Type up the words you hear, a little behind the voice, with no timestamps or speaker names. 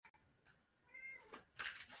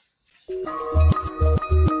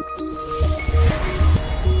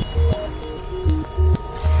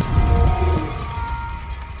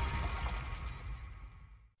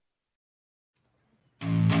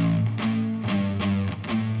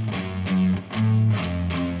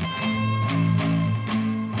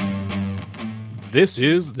This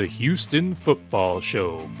is the Houston Football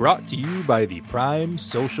Show, brought to you by the Prime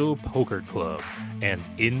Social Poker Club and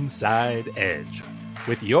Inside Edge,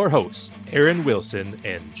 with your hosts, Aaron Wilson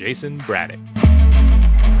and Jason Braddock.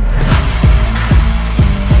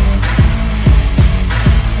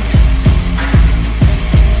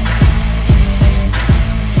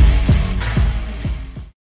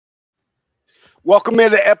 Welcome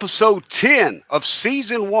into episode 10 of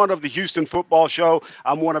season 1 of the Houston Football Show.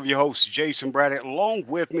 I'm one of your hosts, Jason Braddock. Along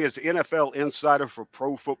with me is NFL insider for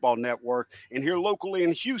Pro Football Network, and here locally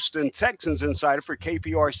in Houston, Texans insider for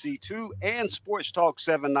KPRC2 and Sports Talk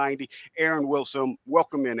 790, Aaron Wilson.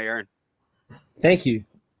 Welcome in, Aaron. Thank you.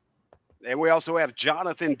 And we also have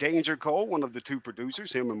Jonathan Danger Cole, one of the two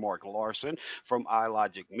producers, him and Mark Larson from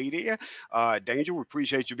iLogic Media. Danger, we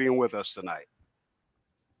appreciate you being with us tonight.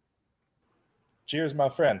 Cheers, my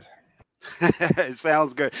friend. It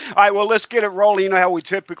sounds good. All right, well, let's get it rolling. You know how we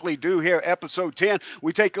typically do here. Episode 10,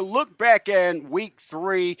 we take a look back at week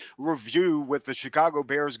 3 review with the Chicago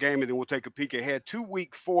Bears game, and then we'll take a peek ahead to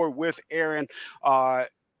week 4 with Aaron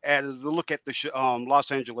and look at the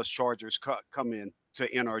Los Angeles Chargers come in to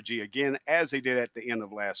NRG again, as they did at the end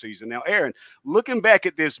of last season. Now, Aaron, looking back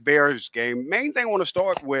at this Bears game, main thing I want to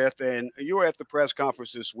start with, and you were at the press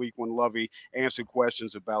conference this week when Lovie answered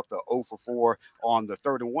questions about the 0 for 4 on the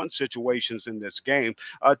 3rd and 1 situations in this game.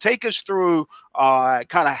 Take us through kind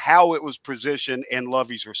of how it was positioned and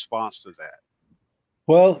Lovie's response to that.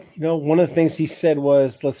 Well, one of the things he said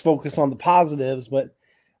was, let's focus on the positives, but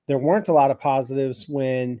there weren't a lot of positives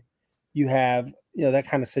when you have, that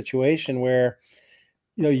kind of situation where,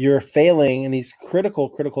 you're failing in these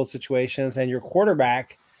critical situations, and your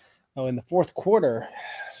quarterback in the fourth quarter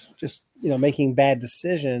just, making bad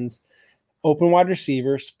decisions, open wide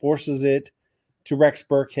receivers, forces it to Rex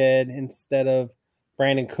Burkhead instead of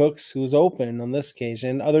Brandon Cooks, who's open on this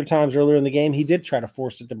occasion. Other times earlier in the game, he did try to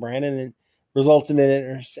force it to Brandon, and it resulted in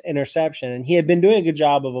an interception. And he had been doing a good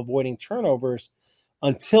job of avoiding turnovers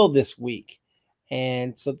until this week.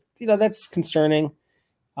 And so, that's concerning.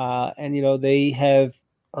 And they have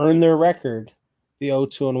earned their record, the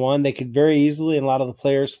 0-2-1. They could very easily, and a lot of the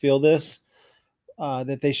players feel this,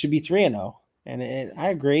 that they should be 3-0. And I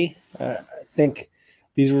agree. I think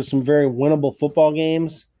these were some very winnable football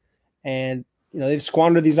games, and they've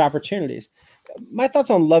squandered these opportunities. My thoughts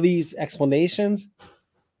on Lovie's explanations,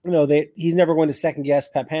 he's never going to second guess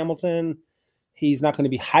Pep Hamilton. He's not going to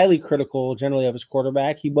be highly critical generally of his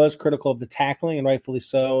quarterback. He was critical of the tackling, and rightfully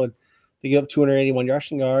so. And they gave up 281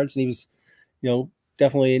 rushing yards, and he was,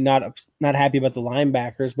 definitely not happy about the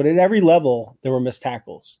linebackers. But at every level, there were missed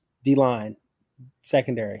tackles, D-line,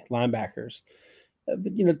 secondary, linebackers.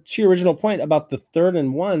 But, to your original point about the 3rd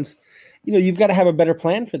and 1s, you've got to have a better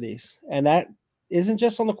plan for these. And that isn't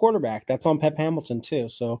just on the quarterback. That's on Pep Hamilton too.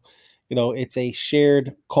 So, it's a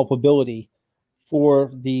shared culpability for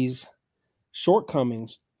these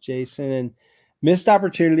shortcomings, Jason, and missed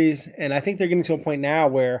opportunities. And I think they're getting to a point now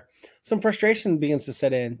where some frustration begins to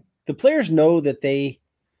set in. The players know that they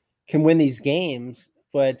can win these games,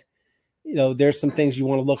 but there's some things you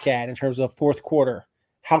want to look at in terms of fourth quarter.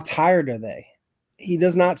 How tired are they? He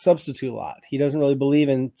does not substitute a lot. He doesn't really believe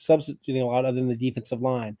in substituting a lot other than the defensive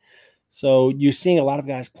line. So you're seeing a lot of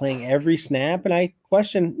guys playing every snap. And I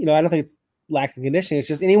question, I don't think it's lack of conditioning. It's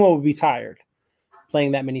just anyone would be tired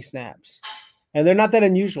playing that many snaps. And they're not that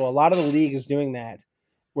unusual. A lot of the league is doing that,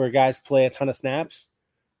 where guys play a ton of snaps.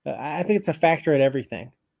 I think it's a factor in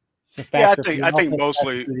everything. It's a factor. Yeah, I think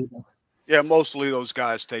mostly those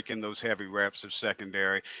guys taking those heavy reps of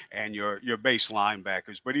secondary and your base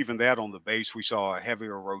linebackers. But even that on the base, we saw a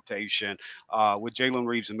heavier rotation with Jalen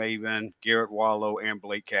Reeves and Maven, Garrett Wallow, and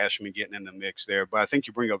Blake Cashman getting in the mix there. But I think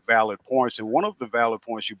you bring up valid points. And one of the valid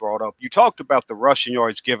points you brought up, you talked about the rushing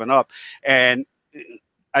yards given up. And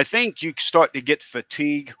I think you start to get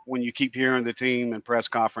fatigue when you keep hearing the team in press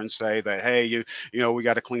conference say that, hey, we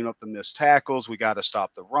got to clean up the missed tackles. We got to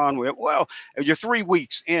stop the run. Well, you're 3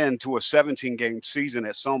 weeks into a 17-game season.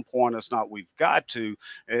 At some point, it's not we've got to.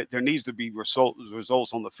 There needs to be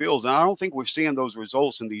results on the field. And I don't think we're seeing those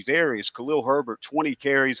results in these areas. Khalil Herbert, 20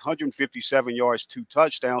 carries, 157 yards, 2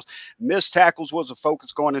 touchdowns. Missed tackles was a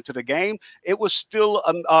focus going into the game. It was still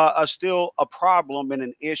a problem and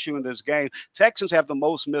an issue in this game. Texans have the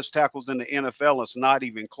most missed tackles in the NFL. It's not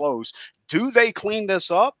even close. Do they clean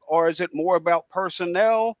this up, or is it more about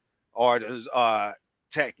personnel, or does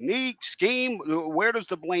technique, scheme? Where does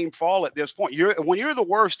the blame fall at this point? When you're the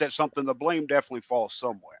worst at something, the blame definitely falls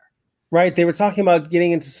somewhere. Right. They were talking about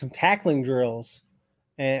getting into some tackling drills.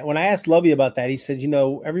 And when I asked Lovey about that, he said,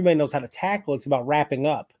 everybody knows how to tackle. It's about wrapping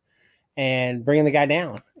up and bringing the guy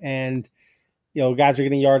down. And, guys are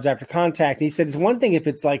getting yards after contact. And he said it's one thing if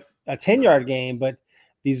it's like a 10-yard game, but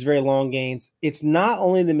these very long gains, it's not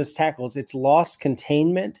only the missed tackles, it's lost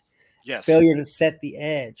containment, failure to set the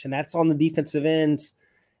edge. And that's on the defensive ends.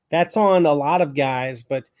 That's on a lot of guys.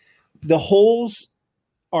 But the holes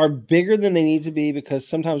are bigger than they need to be because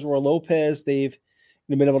sometimes Roy Lopez, they've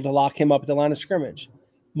been able to lock him up at the line of scrimmage.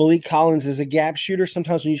 Malik Collins is a gap shooter.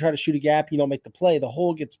 Sometimes when you try to shoot a gap, you don't make the play. The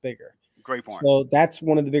hole gets bigger. Great point. So that's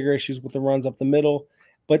one of the bigger issues with the runs up the middle.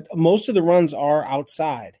 But most of the runs are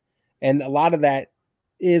outside. And a lot of that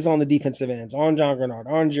is on the defensive ends, on John Grenard,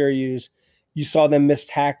 on Jerry Hughes. You saw them miss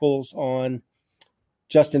tackles on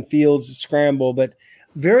Justin Fields' scramble. But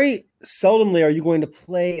very seldomly are you going to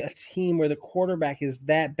play a team where the quarterback is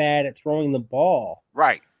that bad at throwing the ball.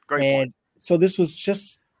 Right. Great point. So this was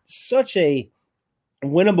just such a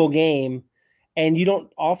winnable game, and you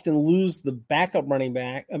don't often lose the backup running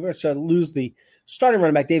back, lose the starting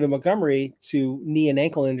running back, David Montgomery, to knee and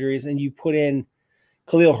ankle injuries, and you put in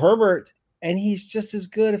Khalil Herbert, and he's just as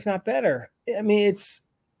good, if not better. I mean, it's,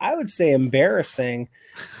 I would say, embarrassing.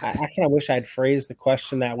 I kind of wish I'd phrased the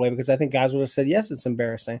question that way because I think guys would have said, yes, it's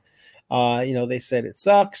embarrassing. They said it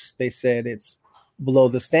sucks. They said it's below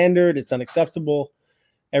the standard. It's unacceptable.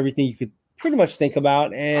 Everything you could pretty much think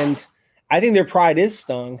about. And I think their pride is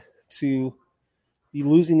stung to be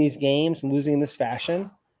losing these games and losing in this fashion.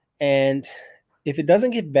 And if it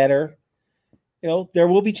doesn't get better, there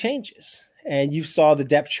will be changes. And you saw the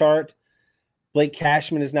depth chart. Blake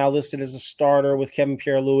Cashman is now listed as a starter with Kevin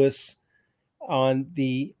Pierre-Louis on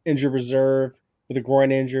the injured reserve with a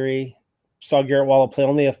groin injury. Saw Garrett Waller play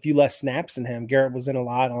only a few less snaps than him. Garrett was in a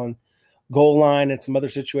lot on goal line and some other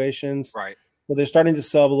situations. Right. So they're starting to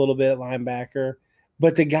sub a little bit at linebacker.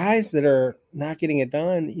 But the guys that are not getting it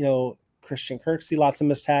done, Christian Kirksey, lots of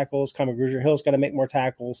missed tackles. Conor Grugier-Hill's got to make more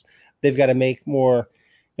tackles. They've got to make more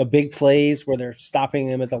big plays where they're stopping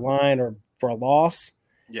them at the line or for a loss.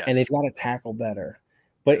 Yes. And they've got to tackle better.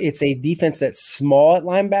 But it's a defense that's small at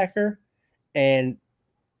linebacker and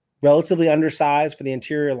relatively undersized for the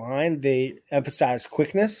interior line. They emphasize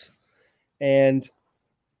quickness. And,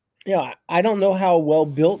 I don't know how well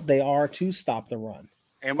built they are to stop the run.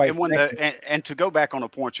 And to go back on a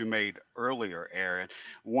point you made earlier, Aaron,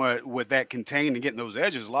 with that contain and getting those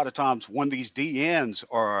edges, a lot of times when these DNs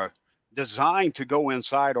are designed to go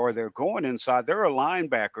inside or they're going inside, there are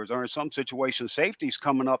linebackers or in some situations safeties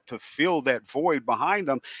coming up to fill that void behind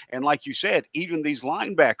them. And like you said, even these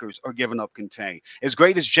linebackers are giving up contain. As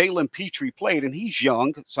great as Jalen Petrie played, and he's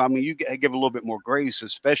young, so I mean you give a little bit more grace,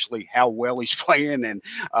 especially how well he's playing and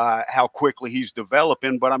how quickly he's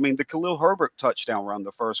developing. But I mean the Khalil Herbert touchdown run,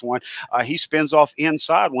 the first one, he spins off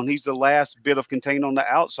inside when he's the last bit of contain on the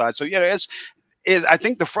outside. So yeah, I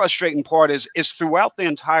think the frustrating part is throughout the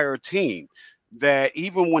entire team that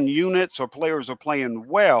even when units or players are playing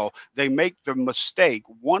well, they make the mistake.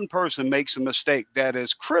 One person makes a mistake that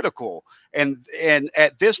is critical. And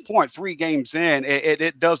at this point, 3 games in,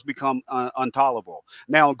 it does become intolerable.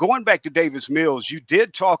 Now, going back to Davis Mills, you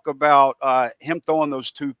did talk about him throwing those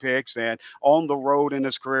 2 picks and on the road in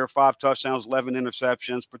his career, 5 touchdowns, 11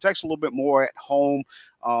 interceptions, protects a little bit more at home.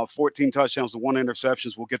 14 touchdowns to 1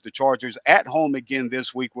 interceptions. We'll get the Chargers at home again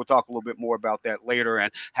this week. We'll talk a little bit more about that later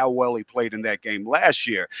and how well he played in that game last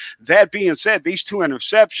year. That being said, these 2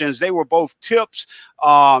 interceptions, they were both tips.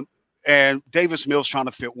 And Davis Mills trying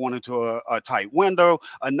to fit one into a tight window.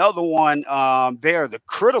 Another one there, the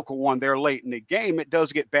critical one there late in the game, it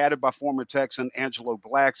does get batted by former Texan Angelo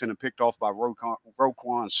Blackson and picked off by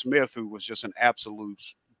Roquan Smith, who was just an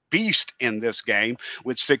absolute beast in this game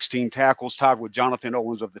with 16 tackles, tied with Jonathan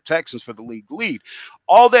Owens of the Texans for the league lead.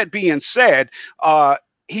 All that being said,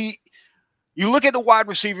 you look at the wide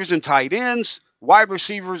receivers and tight ends. Wide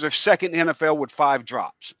receivers are second in NFL with 5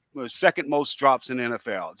 drops. Second most drops in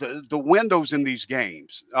NFL. The windows in these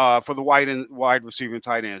games for the wide receiver and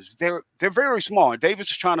tight ends, they're very small. And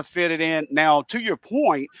Davis is trying to fit it in. Now, to your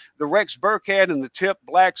point, the Rex Burkhead and the tip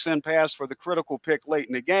Blackson pass for the critical pick late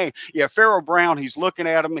in the game. Yeah, Pharaoh Brown, he's looking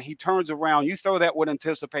at him. He turns around. You throw that with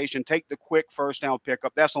anticipation. Take the quick first down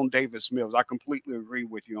pickup. That's on Davis Mills. I completely agree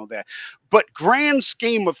with you on that. But grand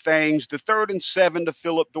scheme of things, the 3rd and 7 to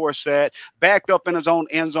Philip Dorsett, backed up in his own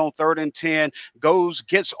end zone, 3rd and 10,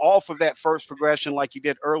 gets off of that first progression like he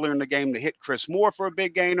did earlier in the game to hit Chris Moore for a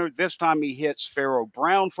big gainer. This time he hits Pharaoh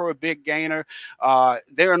Brown for a big gainer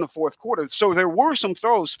there in the 4th quarter. So there were some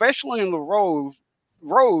throws, especially in the row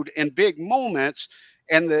road in big moments,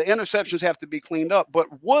 and the interceptions have to be cleaned up. But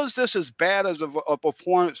was this as bad as a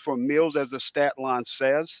performance for Mills as the stat line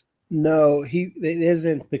says? No, it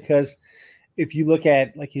isn't, because if you look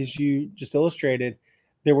at, like as you just illustrated,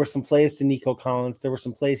 there were some plays to Nico Collins. There were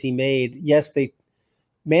some plays he made. Yes, they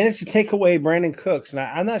managed to take away Brandon Cooks, and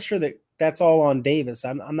I'm not sure that that's all on Davis.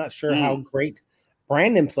 I'm not sure how great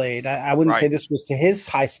Brandon played. I wouldn't say this was to his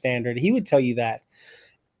high standard. He would tell you that.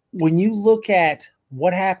 When you look at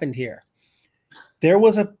what happened here, there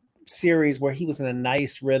was a series where he was in a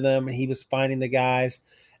nice rhythm and he was finding the guys,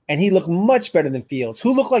 and he looked much better than Fields.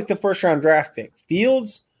 Who looked like the first-round draft pick,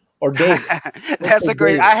 Fields or Davis? That's a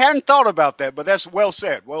great – I hadn't thought about that, but that's well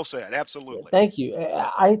said. Well said. Absolutely. Thank you.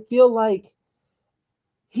 I feel like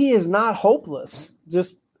he is not hopeless.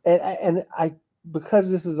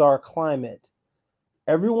 Because this is our climate,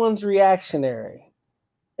 everyone's reactionary.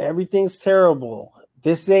 Everything's terrible.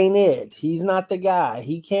 This ain't it. He's not the guy.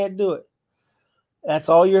 He can't do it. That's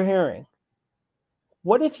all you're hearing.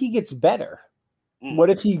 What if he gets better? What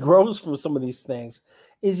if he grows from some of these things?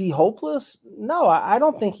 Is he hopeless? No, I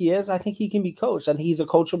don't think he is. I think he can be coached. I think he's a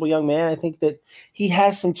coachable young man. I think that he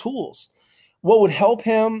has some tools. What would help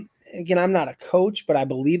him, again, I'm not a coach, but I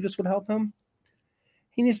believe this would help him.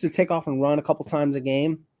 He needs to take off and run a couple times a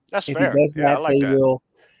game. That's if fair. He does that, like they will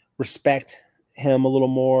respect him a little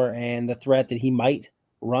more, and the threat that he might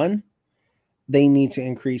run. They need to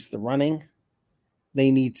increase the running.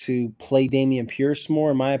 They need to play Dameon Pierce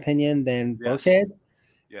more, in my opinion, than Burkhead.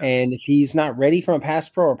 Yes. And if he's not ready from a pass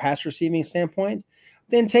pro or pass receiving standpoint,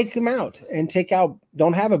 then take him out and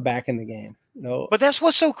don't have a back in the game. But that's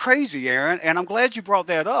what's so crazy, Aaron, and I'm glad you brought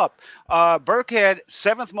that up. Burkhead,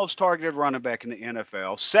 7th most targeted running back in the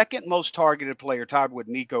NFL, 2nd most targeted player, tied with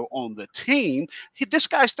Nico on the team. This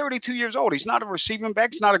guy's 32 years old. He's not a receiving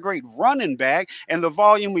back. He's not a great running back, and the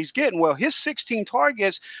volume he's getting, well, his 16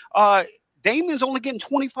 targets, Damon's only getting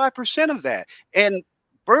 25% of that, and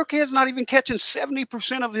Burkhead's not even catching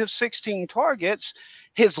 70% of his 16 targets.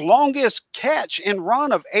 His longest catch and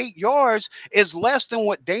run of 8 yards is less than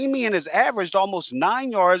what Dameon has averaged, almost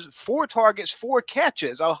 9 yards, 4 targets, 4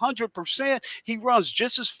 catches, 100%. He runs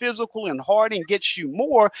just as physical and hard and gets you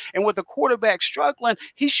more. And with the quarterback struggling,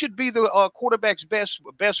 he should be the quarterback's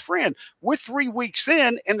best friend. We're 3 weeks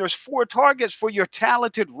in, and there's 4 targets for your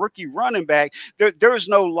talented rookie running back. There is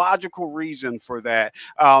no logical reason for that.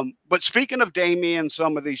 But speaking of Dameon,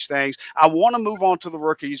 some of these things, I want to move on to the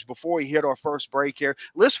rookies before we hit our first break here.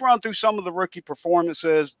 Let's run through some of the rookie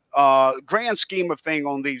performances, grand scheme of thing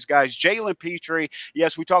on these guys. Jalen Pitre,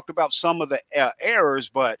 yes, we talked about some of the errors,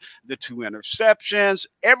 but the 2 interceptions,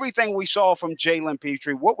 everything we saw from Jalen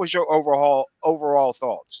Pitre. What was your overall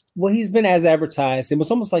thoughts? Well, he's been as advertised. It was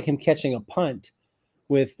almost like him catching a punt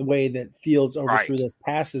with the way that Fields overthrew those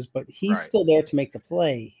passes, but he's still there to make the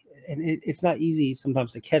play. And it's not easy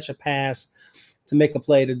sometimes to catch a pass, to make a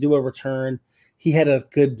play, to do a return. He had a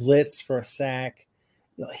good blitz for a sack.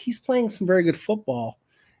 He's playing some very good football.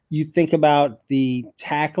 You think about the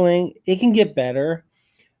tackling, it can get better.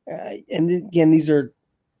 And again, these are,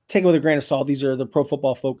 take it with a grain of salt, these are the Pro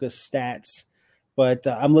Football Focus stats. But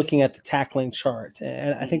I'm looking at the tackling chart,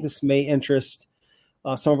 and I think this may interest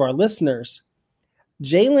some of our listeners.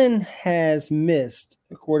 Jalen has missed,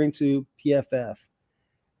 according to PFF,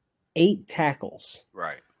 8 tackles.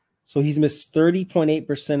 Right. So he's missed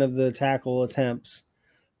 30.8% of the tackle attempts.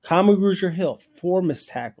 Kamu Grugier-Hill, 4 missed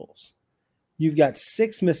tackles. You've got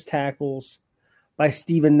 6 missed tackles by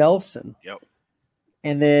Steven Nelson. Yep.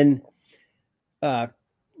 And then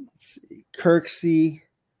Kirksey,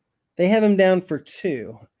 they have him down for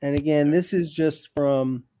 2. And again, this is just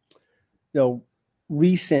from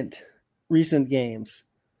recent games.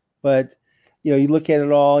 But you look at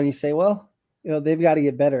it all and you say, well, they've got to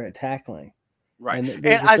get better at tackling. Right. And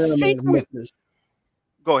I think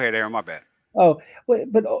go ahead, Aaron, my bad. Oh,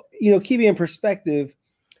 but keeping in perspective,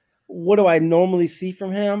 what do I normally see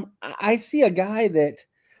from him? I see a guy that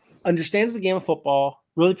understands the game of football,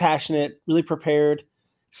 really passionate, really prepared,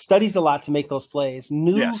 studies a lot to make those plays,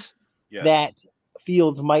 knew that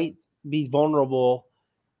Fields might be vulnerable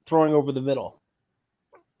throwing over the middle.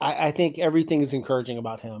 I think everything is encouraging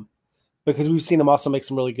about him because we've seen him also make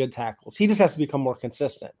some really good tackles. He just has to become more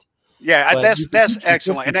consistent. Yeah, that's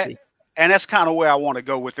excellent. And that's kind of where I want to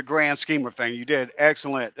go with the grand scheme of things. You did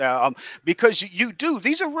excellent because you do.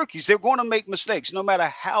 These are rookies. They're going to make mistakes no matter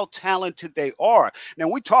how talented they are. Now,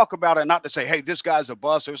 we talk about it not to say, hey, this guy's a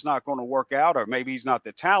bust, or it's not going to work out, or maybe he's not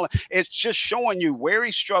the talent. It's just showing you where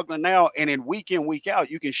he's struggling now. And in, week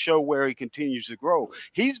out, you can show where he continues to grow.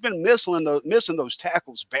 He's been missing those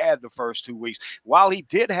tackles bad the first 2 weeks. While he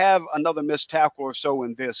did have another missed tackle or so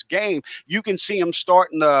in this game, you can see him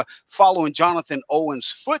starting to follow in Jonathan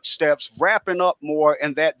Owens' footsteps, wrapping up more,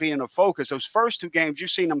 and that being a focus. Those first 2 games, you've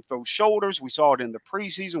seen him throw shoulders. We saw it in the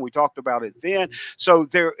preseason. We talked about it then. So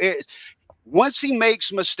there is. Once he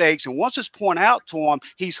makes mistakes and once it's pointed out to him,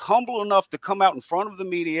 he's humble enough to come out in front of the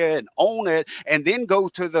media and own it, and then go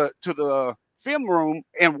to the film room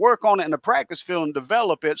and work on it in the practice field and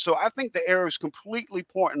develop it. So I think the error is completely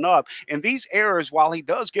pointing up. And these errors, while he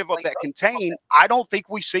does give up that contain, I don't think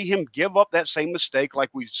we see him give up that same mistake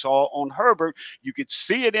like we saw on Herbert. You could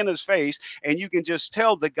see it in his face, and you can just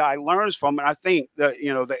tell the guy learns from it. I think that,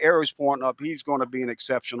 the error is pointing up. He's going to be an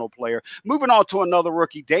exceptional player. Moving on to another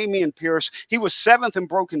rookie, Dameon Pierce. He was 7th in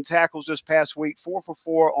broken tackles this past week, 4 for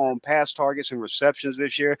 4 on pass targets and receptions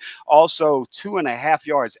this year. Also 2.5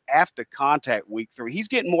 yards after contact week 3. He's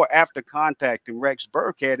getting more after contact than Rex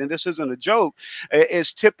Burkhead, and this isn't a joke.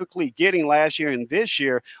 Is typically getting last year and this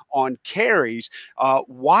year on carries.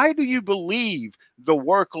 Why do you believe the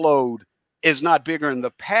workload is not bigger in the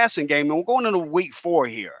passing game? And we're going into week 4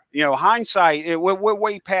 here. Hindsight, we're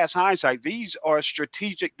way past hindsight. These are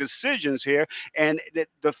strategic decisions here, and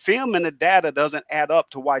the film and the data doesn't add up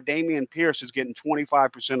to why Dameon Pierce is getting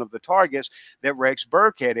 25% of the targets that Rex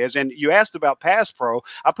Burkhead is. And you asked about Pass Pro.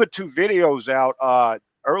 I put 2 videos out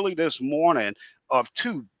early this morning of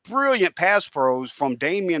 2 brilliant pass pros from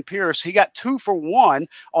Dameon Pierce. He got 2 for 1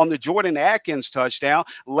 on the Jordan Atkins touchdown.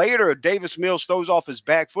 Later, Davis Mills throws off his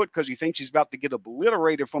back foot because he thinks he's about to get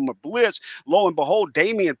obliterated from a blitz. Lo and behold,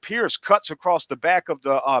 Dameon Pierce cuts across the back of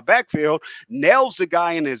the backfield, nails the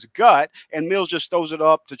guy in his gut, and Mills just throws it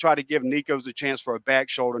up to try to give Nico's a chance for a back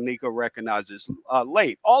shoulder. Nico recognizes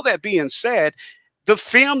late. All that being said, the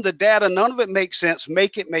film, the data, none of it makes sense.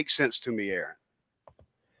 Make it make sense to me, Aaron.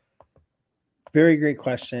 Very great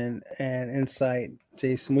question and insight,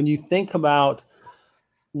 Jason. When you think about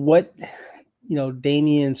what,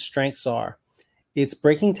 Dameon's strengths are, it's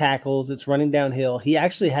breaking tackles, it's running downhill. He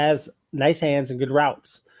actually has nice hands and good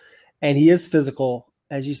routes, and he is physical,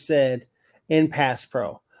 as you said, in pass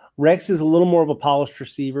pro. Rex is a little more of a polished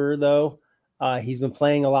receiver, though. He's been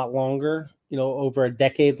playing a lot longer, over a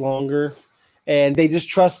decade longer, and they just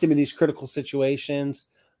trust him in these critical situations.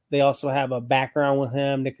 They also have a background with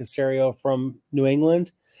him, Nick Caserio from New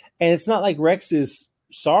England. And it's not like Rex is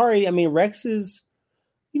sorry. I mean, Rex is,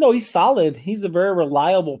 he's solid. He's a very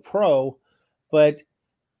reliable pro. But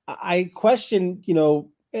I question,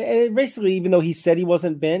 basically, even though he said he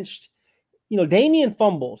wasn't benched, Dameon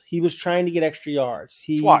fumbled. He was trying to get extra yards.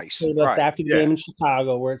 He Twice. told us after the game in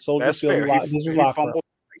Chicago where it sold the field.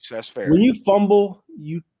 That's fair. When you fumble,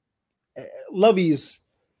 Lovey's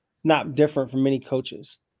not different from many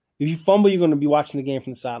coaches. If you fumble, you're going to be watching the game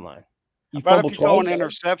from the sideline. How about if you throw an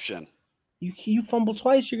interception? You fumble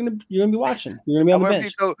twice, you're gonna be watching. You're gonna be on the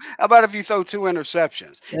bench. How about if you throw 2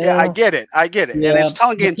 interceptions? Yeah, I get it. Yeah. And it's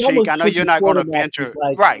tongue in cheek. I know you're not going to bench her.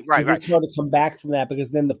 Right. It's hard to come back from that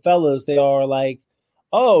because then the fellas, they are like,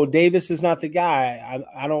 oh, Davis is not the guy.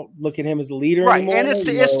 I don't look at him as the leader anymore. And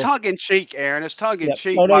it's tongue in cheek, Aaron. It's tongue in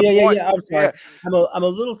cheek. Oh, no, yeah. I'm sorry. Yeah. I'm a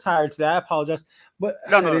little tired today. I apologize. But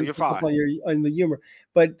no, you're fine. On the humor.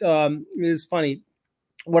 But it's funny.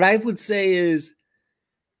 What I would say is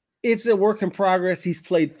it's a work in progress. He's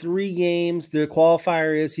played 3 games. The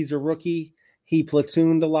qualifier is he's a rookie. He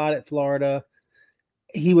platooned a lot at Florida.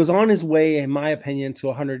 He was on his way, in my opinion,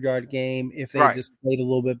 to a 100-yard game if they just played a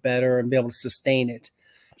little bit better and be able to sustain it.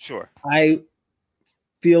 Sure. I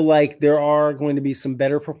feel like there are going to be some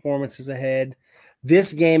better performances ahead.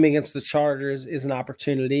 This game against the Chargers is an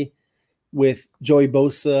opportunity with Joey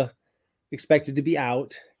Bosa expected to be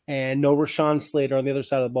out and no Rashawn Slater on the other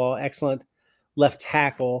side of the ball. Excellent left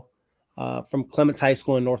tackle from Clements High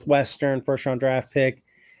School in Northwestern, first-round draft pick.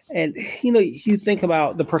 And, you think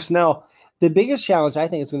about the personnel, the biggest challenge I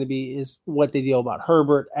think is going to be is what they deal about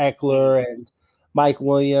Herbert, Eckler, and Mike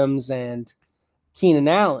Williams and Keenan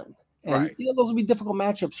Allen. And those will be difficult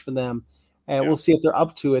matchups for them. And we'll see if they're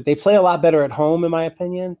up to it. They play a lot better at home, in my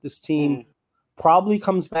opinion. This team probably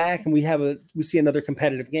comes back and we see another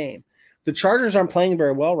competitive game. the Chargers aren't playing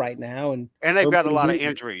very well right now, and they've got a lot of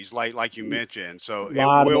injuries, like you mentioned. So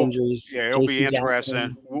injuries. Yeah, it'll be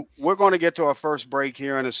interesting. We're going to get to our first break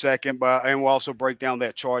here in a second, and we'll also break down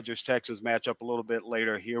that Chargers-Texans matchup a little bit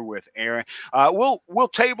later here with Aaron. We'll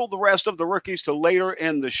table the rest of the rookies to later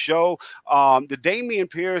in the show. The Dameon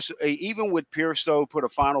Pierce, even with Pierce, though, put a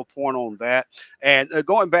final point on that. And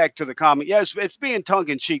going back to the comment, yes, it's being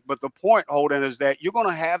tongue-in-cheek, but the point, Holden, is that you're going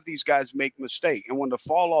to have these guys make mistakes. And when the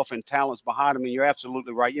fall-off in talent's behind them, and you're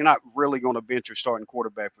absolutely right, you're not really going to bench your starting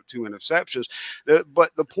quarterback for 2 interceptions.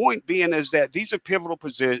 But the point being is that these are pivotal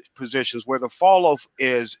positions where the fall-off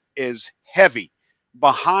is heavy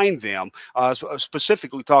behind them, so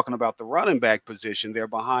specifically talking about the running back position there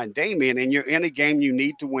behind Dameon, and you're in a game you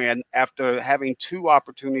need to win after having 2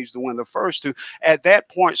 opportunities to win the first 2. At that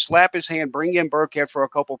point, slap his hand, bring in Burkhead for a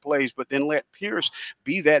couple plays, but then let Pierce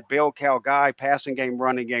be that bell cow guy, passing game,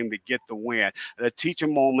 running game to get the win. The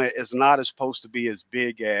teaching moment is not supposed to be as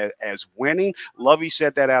big as winning. Lovey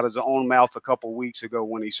said that out of his own mouth a couple weeks ago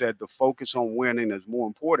when he said the focus on winning is more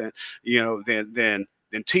important,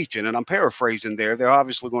 than teaching. And I'm paraphrasing there. They're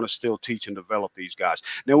obviously going to still teach and develop these guys.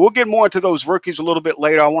 Now, we'll get more into those rookies a little bit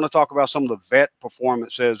later. I want to talk about some of the vet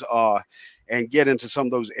performances and get into some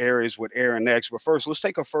of those areas with Aaron next. But first, let's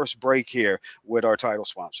take a first break here with our title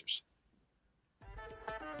sponsors.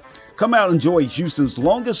 Come out and enjoy Houston's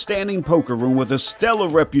longest-standing poker room with a stellar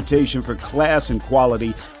reputation for class and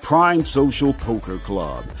quality, Prime Social Poker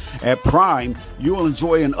Club. At Prime, you will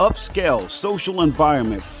enjoy an upscale social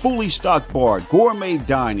environment, fully stocked bar, gourmet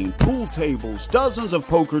dining, pool tables, dozens of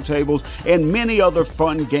poker tables, and many other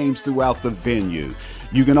fun games throughout the venue.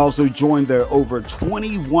 You can also join their over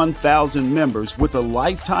 21,000 members with a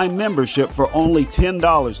lifetime membership for only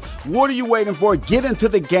 $10. What are you waiting for? Get into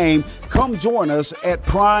the game. Come join us at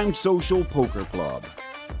Prime Social Poker Club.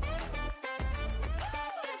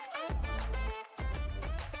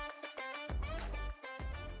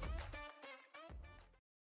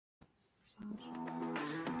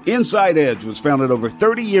 Inside Edge was founded over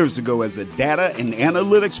 30 years ago as a data and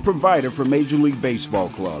analytics provider for Major League Baseball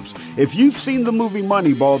clubs. If you've seen the movie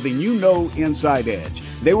Moneyball, then you know Inside Edge.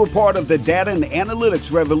 They were part of the data and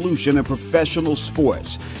analytics revolution in professional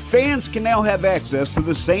sports. Fans can now have access to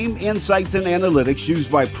the same insights and analytics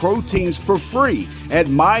used by pro teams for free at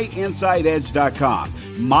myinsideedge.com.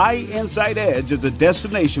 My Inside Edge is a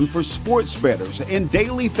destination for sports bettors and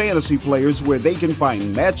daily fantasy players where they can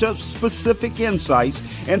find matchup specific insights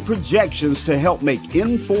and projections to help make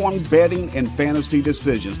informed betting and fantasy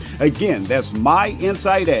decisions. Again, that's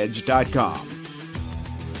myinsideedge.com.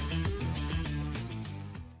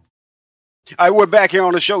 All right, we're back here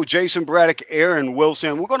on the show. Jason Braddock, Aaron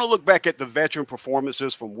Wilson. We're going to look back at the veteran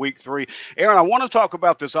performances from week 3. Aaron, I want to talk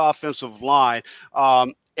about this offensive line.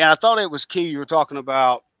 And I thought it was key. You were talking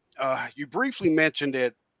about, you briefly mentioned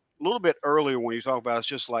it a little bit earlier when you talk about it's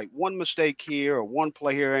just like one mistake here or one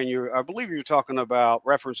play here. And I believe you're talking about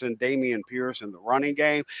referencing Dameon Pierce in the running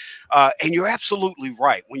game. And you're absolutely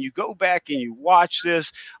right. When you go back and you watch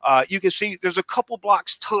this, you can see there's a couple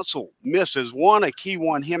blocks Tunsil misses. One, a key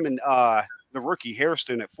one, him and the rookie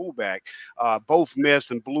Hairston at fullback, both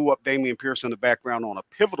missed and blew up Dameon Pierce in the background on a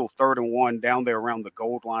pivotal 3rd and 1 down there around the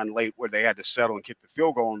goal line late where they had to settle and kick the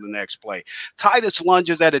field goal on the next play. Titus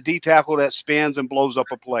lunges at a D tackle that spins and blows up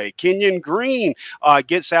a play. Kenyon Green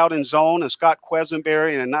gets out in zone and Scott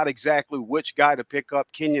Quesenberry, and not exactly which guy to pick up.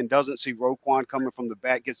 Kenyon doesn't see Roquan coming from the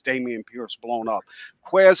back, gets Dameon Pierce blown up.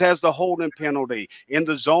 Quez has the holding penalty. In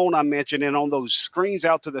the zone, I mentioned, and on those screens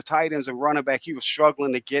out to the tight ends and running back, he was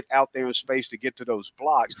struggling to get out there in space to get to those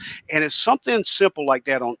blocks. And it's something simple like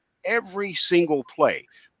that on every single play.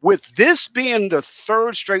 With this being the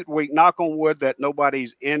 3rd straight week, knock on wood that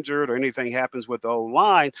nobody's injured or anything happens with the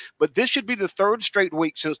O-line, but this should be the 3rd straight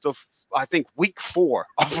week since I think week 4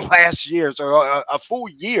 of last year, so a full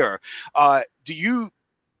year. Do you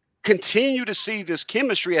continue to see this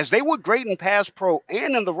chemistry as they were great in pass pro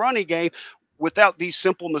and in the running game without these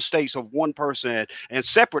simple mistakes of one person and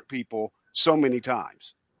separate people so many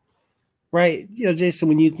times? Right. Jason,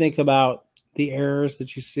 when you think about the errors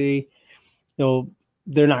that you see,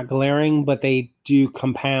 they're not glaring, but they do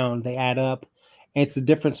compound. They add up. And it's the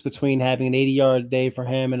difference between having an 80-yard day for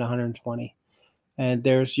him and 120. And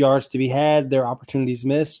there's yards to be had. There are opportunities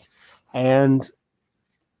missed. And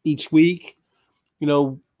each week,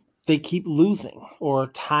 they keep losing or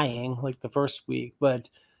tying like the first week. But,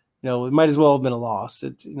 it might as well have been a loss.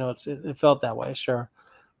 It felt that way, sure.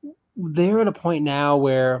 They're at a point now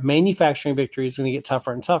where manufacturing victory is going to get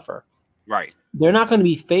tougher and tougher. Right. They're not going to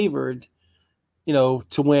be favored, to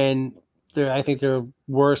win. I think they're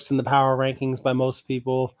worst in the power rankings by most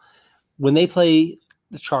people. When they play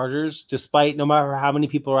the Chargers, despite no matter how many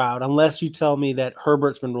people are out, unless you tell me that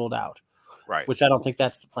Herbert's been ruled out, right? Which I don't think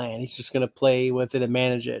that's the plan. He's just going to play with it and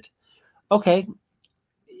manage it. Okay,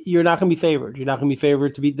 you're not going to be favored. You're not going to be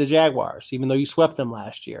favored to beat the Jaguars, even though you swept them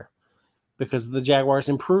last year, because of the Jaguars'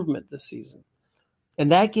 improvement this season.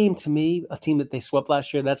 And that game, to me, a team that they swept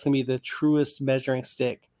last year, that's going to be the truest measuring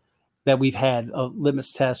stick that we've had, a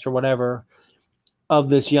litmus test or whatever, of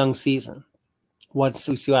this young season. Once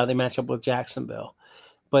we see how they match up with Jacksonville.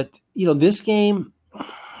 But, this game,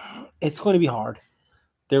 it's going to be hard.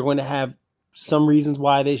 They're going to have some reasons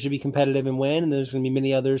why they should be competitive and win, and there's going to be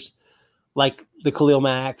many others like the Khalil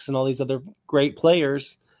Macks and all these other great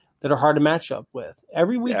players that are hard to match up with.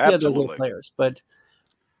 Every week they have good players, but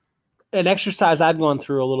an exercise I've gone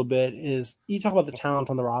through a little bit is you talk about the talent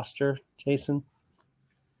on the roster, Jason.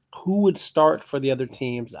 Who would start for the other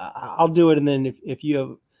teams? I'll do it, and then if you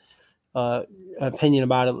have an opinion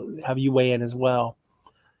about it, have you weigh in as well.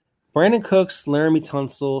 Brandon Cooks, Laramie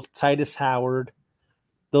Tunsil, Titus Howard,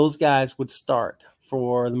 those guys would start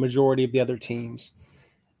for the majority of the other teams.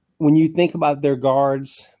 When you think about their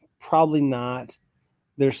guards, probably not.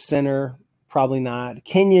 Their center, probably not.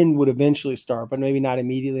 Kenyon would eventually start, but maybe not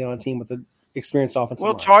immediately on a team with an experienced offensive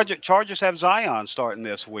line. Chargers have Zion starting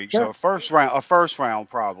this week, sure. So a first round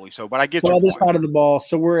probably. So, but I get your point. Side of the ball.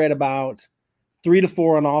 So we're at about 3 to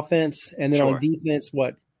 4 on offense, and then on defense,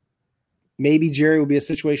 what? Maybe Jerry will be a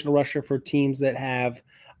situational rusher for teams that have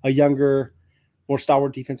a younger, more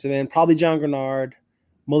stalwart defensive end. Probably John Grenard,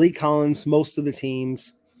 Malik Collins, most of the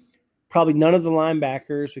teams. Probably none of the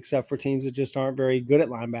linebackers, except for teams that just aren't very good at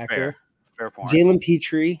linebacker. Fair point. Jalen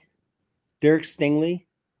Petrie, Derek Stingley.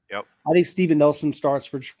 Yep. I think Steven Nelson starts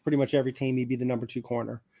for pretty much every team. He'd be the number 2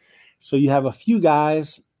 corner. So you have a few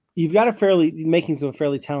guys. You've got making some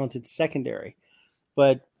fairly talented secondary,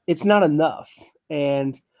 but it's not enough.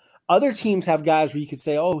 And other teams have guys where you could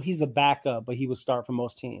say, oh, he's a backup, but he would start for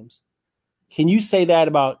most teams. Can you say that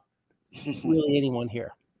about really anyone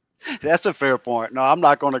here? That's a fair point. No, I'm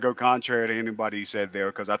not going to go contrary to anybody you said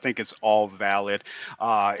there because I think it's all valid.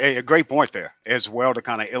 A great point there as well to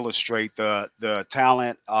kind of illustrate the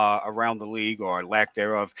talent around the league or lack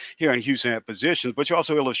thereof here in Houston at positions, but you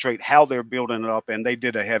also illustrate how they're building it up. And they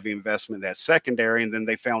did a heavy investment that secondary, and then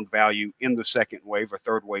they found value in the second wave or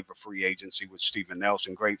third wave of free agency with Steven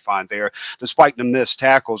Nelson. Great find there. Despite the missed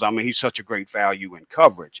tackles, I mean, he's such a great value in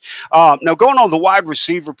coverage. Now, going on the wide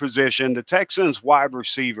receiver position, the Texans wide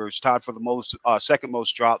receivers tied for the second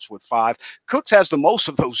most drops with 5. Cooks has the most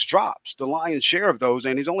of those drops, the lion's share of those,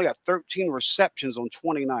 and he's only got 13 receptions on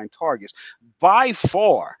 29 targets. By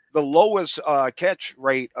far, the lowest catch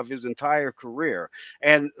rate of his entire career.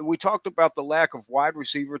 And we talked about the lack of wide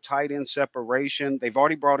receiver, tight end separation. They've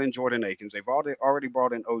already brought in Jordan Akins. They've already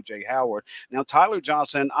brought in O.J. Howard. Now, Tyler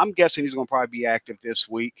Johnson, I'm guessing he's going to probably be active this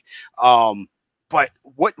week. But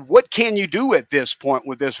what can you do at this point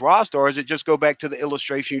with this roster? Or is it just go back to the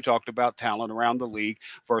illustration you talked about, talent around the league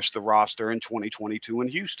versus the roster in 2022 in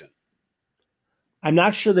Houston? I'm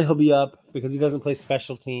not sure that he'll be up because he doesn't play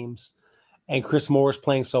special teams. And Chris Moore is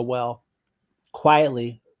playing so well,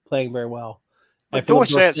 quietly playing very well. But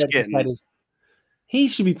he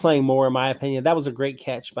should be playing more, in my opinion. That was a great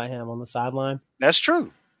catch by him on the sideline. That's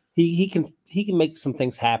true. He can make some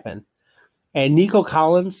things happen. And Nico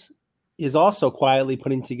Collins is also quietly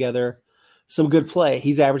putting together some good play.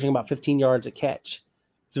 He's averaging about 15 yards a catch.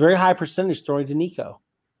 It's a very high percentage throwing to Nico.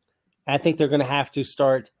 I think they're going to have to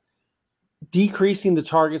start decreasing the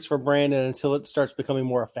targets for Brandon until it starts becoming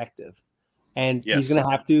more effective. And he's going to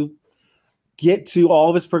have to get to all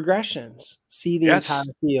of his progressions, see the entire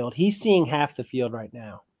field. He's seeing half the field right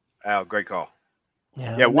now. Oh, great call.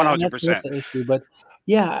 Yeah, 100%. That's an issue. But,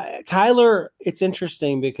 yeah, Tyler, it's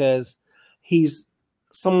interesting because he's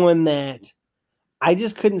someone that I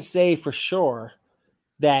just couldn't say for sure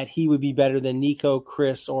that he would be better than Nico,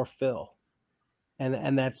 Chris, or Phil.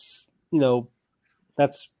 And that's,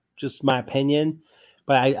 that's just my opinion.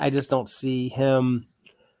 But I just don't see him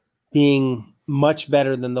being much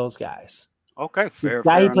better than those guys. Okay, fair. The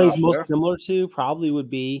guy he plays most similar to probably would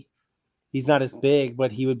be, he's not as big,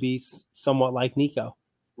 but he would be somewhat like Nico.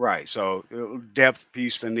 Right. So depth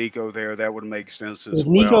piece to Nico there, that would make sense as well. If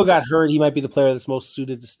Nico got hurt, he might be the player that's most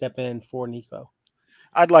suited to step in for Nico.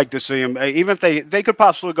 I'd like to see him. Even if they could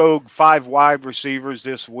possibly go 5 wide receivers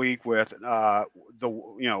this week with one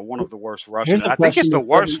of the worst rushing. I think it's the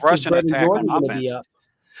worst rushing attack on offense.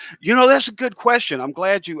 That's a good question. I'm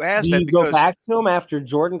glad you asked that. Do you go back to him after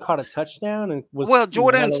Jordan caught a touchdown and was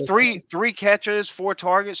Jordan's three catches, 4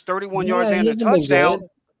 targets, 31 yards and a touchdown.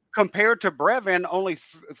 compared to Brevin, only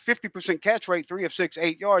 50% catch rate, 3 of 6,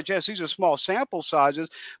 8 yards. Yes, these are small sample sizes,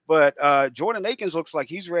 but Jordan Akins looks like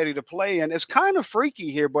he's ready to play. And it's kind of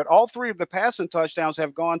freaky here, but all 3 of the passing touchdowns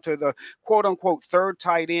have gone to the quote unquote third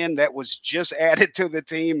tight end that was just added to the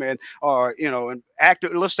team and, and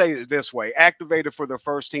active. Let's say it this way, activated for the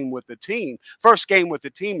first game with the team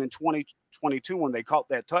in 2022 when they caught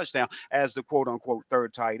that touchdown as the quote unquote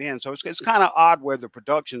third tight end. So it's kind of odd where the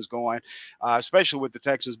production's going, especially with the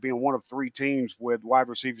Texans being one of 3 teams with wide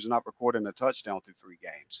receivers not recording a touchdown through 3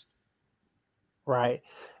 games. Right.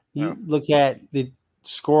 You look at the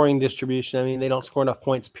scoring distribution. I mean, they don't score enough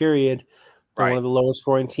points, period. They're one of the lowest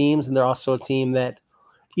scoring teams, and they're also a team that,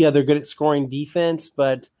 they're good at scoring defense,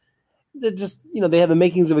 but they're just, they have the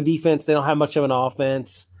makings of a defense. They don't have much of an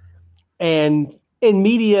offense. And in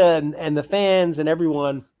media and the fans and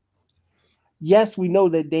everyone, yes, we know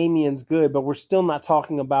that Damien's good, but we're still not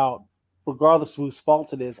talking about, regardless of whose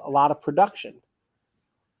fault it is, a lot of production.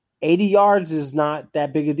 80 yards is not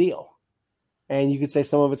that big a deal. And you could say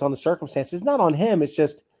some of it's on the circumstances. It's not on him. It's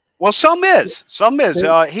just. Well, some is.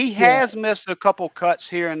 He has missed a couple cuts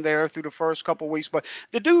here and there through the first couple weeks, but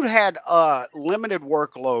the dude had limited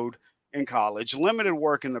workload in college, limited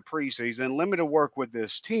work in the preseason, limited work with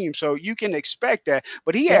this team. So you can expect that.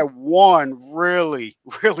 But he had one really,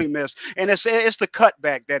 really miss. And it's the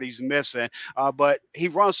cutback that he's missing. But he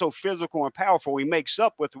runs so physical and powerful. He makes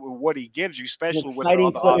up with what he gives you, especially with the other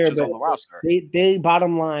options on the roster. They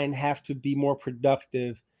bottom line have to be more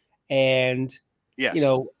productive. And,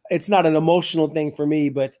 it's not an emotional thing for me,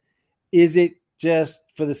 but is it just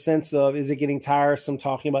for the sense of, is it getting tiresome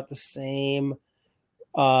talking about the same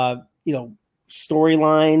storylines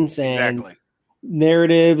and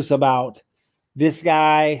narratives about this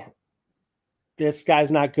guy's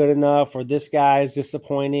not good enough, or this guy's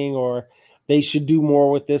disappointing, or they should do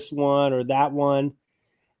more with this one or that one.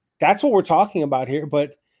 That's what we're talking about here.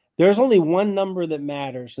 But there's only one number that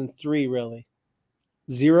matters, and 3 really.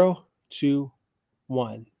 0, 2,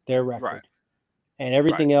 1, their record. Right. And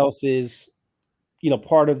everything else is,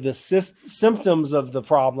 part of the symptoms of the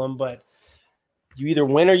problem, but you either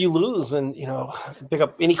win or you lose. And, I can pick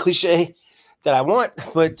up any cliche that I want,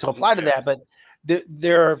 but to apply to that. But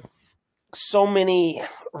there are so many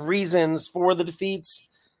reasons for the defeats.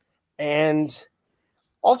 And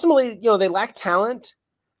ultimately, they lack talent.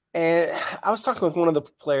 And I was talking with one of the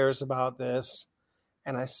players about this,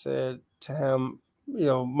 and I said to him,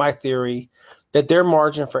 my theory that their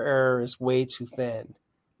margin for error is way too thin.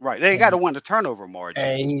 Right. They got to win the turnover margin.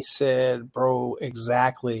 And he said, bro,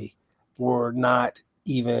 exactly. We're not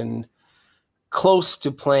even close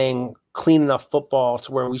to playing clean enough football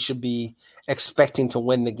to where we should be expecting to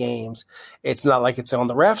win the games. It's not like it's on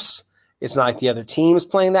the refs. It's not like the other team is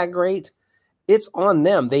playing that great. It's on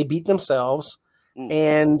them. They beat themselves.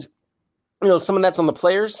 And, some of that's on the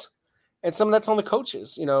players and some of that's on the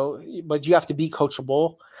coaches, but you have to be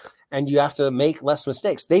coachable and you have to make less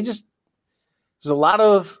mistakes. There's a lot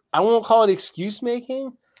of, I won't call it excuse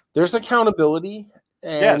making. There's accountability.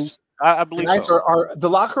 And yes, I believe guys so. are the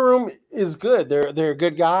locker room is good. They're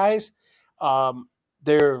good guys.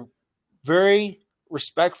 They're very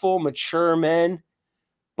respectful, mature men,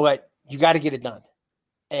 but you got to get it done.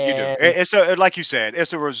 And it's like you said,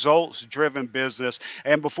 it's a results-driven business.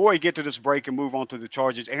 And before we get to this break and move on to the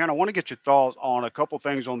Chargers, Aaron, I want to get your thoughts on a couple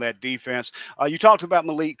things on that defense. You talked about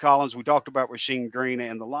Malik Collins. We talked about Rasheem Green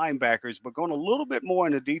and the linebackers, but going a little bit more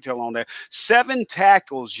into detail on that. 7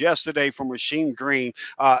 tackles yesterday from Rasheem Green.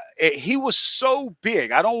 He was so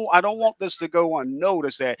big. I don't want this to go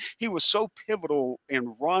unnoticed that he was so pivotal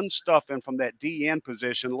in run stuff and from that DN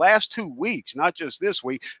position. Last 2 weeks, not just this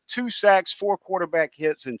week, 2 sacks, 4 quarterback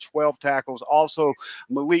hits, and 12 tackles. Also,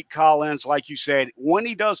 Malik Collins, like you said, when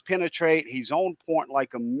he does penetrate, he's on point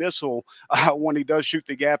like a missile when he does shoot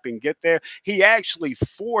the gap and get there. He actually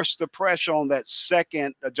forced the pressure on that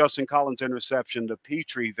second Justin Collins interception to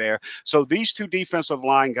Petrie there. So these 2 defensive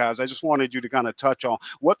line guys, I just wanted you to kind of touch on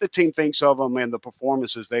what the team thinks of them and the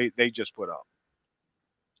performances they just put up.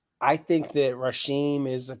 I think that Rasheem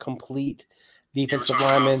is a complete defensive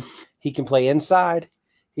lineman. He can play inside.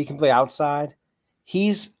 He can play outside.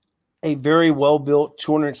 He's a very well-built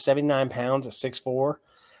 279 pounds at 6'4".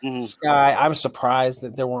 This guy, I was surprised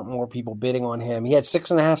that there weren't more people bidding on him. He had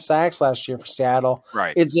 6.5 sacks last year for Seattle.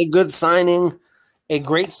 Right. It's a good signing. A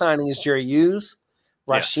great signing is Jerry Hughes.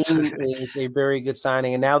 Rasheem is a very good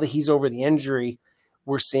signing. And now that he's over the injury,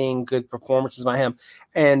 we're seeing good performances by him.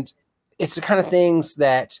 And it's the kind of things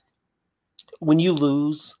that when you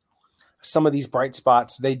lose some of these bright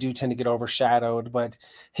spots, they do tend to get overshadowed. But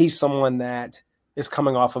he's someone that is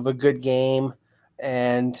coming off of a good game,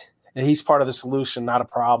 and and he's part of the solution, not a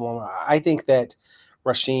problem. I think that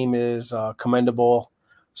Rasheem is commendable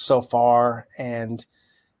so far, and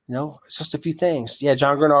it's just a few things. Yeah,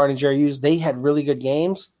 John Grenard and Jerry Hughes, they had really good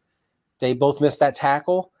games. They both missed that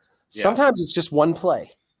tackle. Yeah. Sometimes it's just one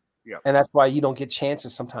play, and that's why you don't get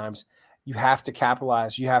chances sometimes. You have to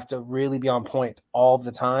capitalize. You have to really be on point all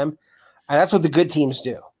the time, and that's what the good teams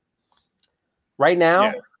do. Right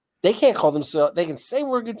now, they can't call themselves – they can say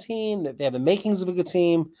we're a good team, that they have the makings of a good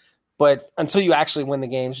team, but until you actually win the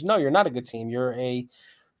games, no, you're not a good team. You're a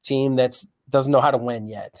team that doesn't know how to win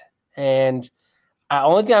yet. And the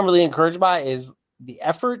only thing I'm really encouraged by is the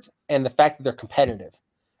effort and the fact that they're competitive.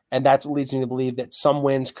 And that's what leads me to believe that some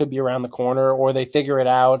wins could be around the corner, or they figure it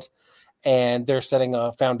out and they're setting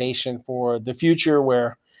a foundation for the future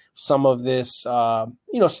where some of this,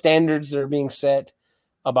 standards that are being set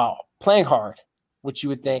about playing hard, which you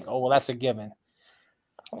would think, oh, well, that's a given.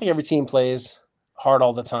 I don't think every team plays hard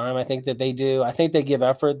all the time. I think that they do. I think they give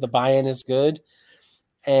effort. The buy-in is good.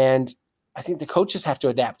 And I think the coaches have to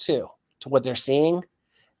adapt too to what they're seeing.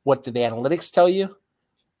 What do the analytics tell you?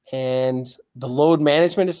 And the load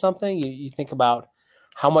management is something. You think about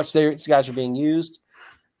how much these guys are being used.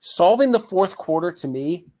 Solving the fourth quarter, to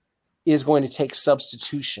me, is going to take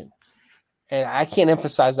substitution. And I can't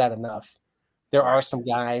emphasize that enough. There are some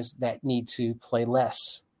guys that need to play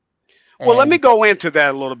less. Well, let me go into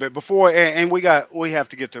that a little bit before, and we have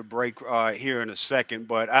to get to a break here in a second,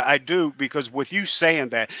 but I do, because with you saying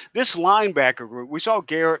that, this linebacker group, we saw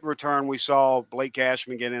Garrett return, we saw Blake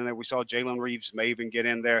Cashman get in there, we saw Jalen Reeves-Maybin get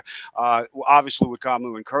in there, obviously with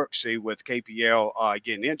Kamu and Kirksey with KPL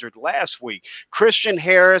getting injured last week. Christian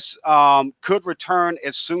Harris could return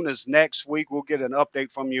as soon as next week. We'll get an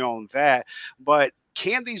update from you on that, but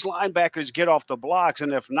can these linebackers get off the blocks?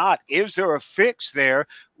 And if not, is there a fix there,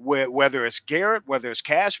 whether it's Garrett, whether it's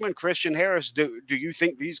Cashman, Christian Harris? Do you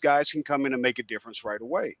think these guys can come in and make a difference right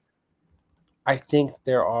away? I think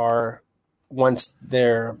there are, once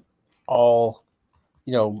they're all,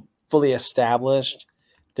 fully established,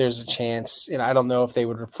 there's a chance. And I don't know if they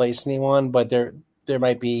would replace anyone, but there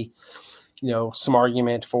might be, some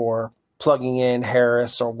argument for plugging in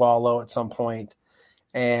Harris or Wallow at some point.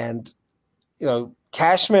 And,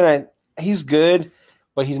 Cashman, he's good,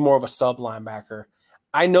 but he's more of a sub linebacker.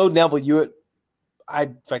 I know Neville Hewitt,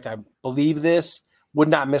 in fact, I believe this, would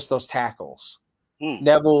not miss those tackles.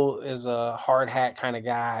 Neville is a hard hat kind of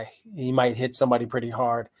guy. He might hit somebody pretty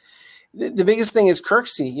hard. The biggest thing is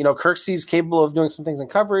Kirksey. Kirksey's capable of doing some things in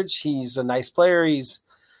coverage. He's a nice player. He's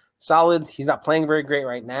solid. He's not playing very great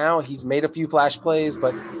right now. He's made a few flash plays,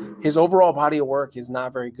 but his overall body of work is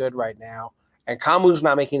not very good right now. And Kamu's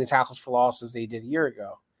not making the tackles for losses they did a year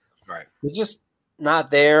ago. Right. They're just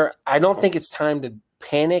not there. I don't think it's time to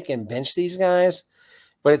panic and bench these guys.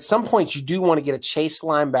 But at some point, you do want to get a chase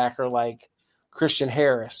linebacker like Christian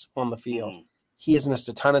Harris on the field. Mm-hmm. He has missed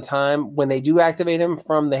a ton of time. When they do activate him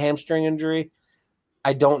from the hamstring injury,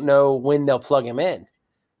 I don't know when they'll plug him in,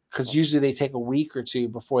 because usually they take a week or two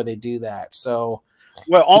before they do that. So,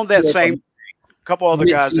 well, on that same couple other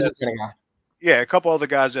guys a couple other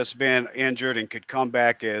guys that's been injured and could come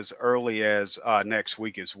back as early as next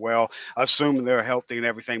week as well, assuming they're healthy and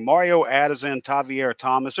everything. Mario Addison, Tavier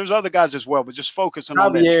Thomas. There's other guys as well, but just focusing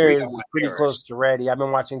on that. Tavier is pretty close to ready. I've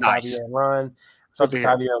been watching Tavier run. Talked to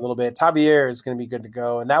Tavier a little bit. Tavier is going to be good to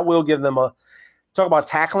go, and that will give them talk about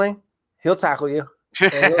tackling. He'll tackle you.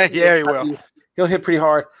 Yeah, he will. He'll hit pretty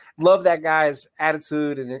hard. Love that guy's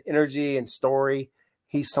attitude and energy and story.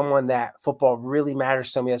 He's someone that football really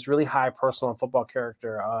matters to him. He has really high personal and football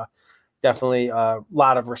character. Definitely a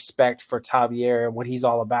lot of respect for Tavier and what he's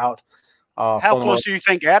all about. How close do you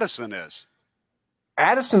think Addison is?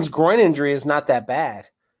 Addison's groin injury is not that bad.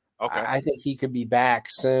 Okay. I think he could be back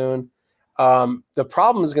soon. The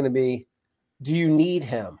problem is going to be, do you need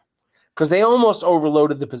him? Because they almost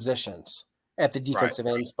overloaded the positions at the defensive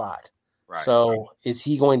end spot. Right. So is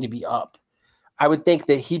he going to be up? I would think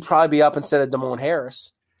that he'd probably be up instead of Damone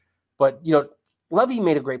Harris. But, Lovey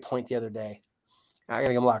made a great point the other day. I got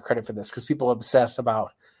to give him a lot of credit for this, because people obsess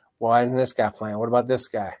about, why isn't this guy playing? What about this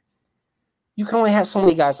guy? You can only have so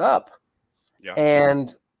many guys up. Yeah.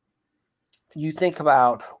 And you think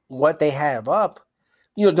about what they have up.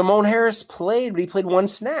 Damone Harris played, but he played one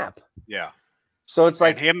snap. Yeah. So it's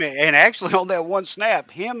like him, and actually on that one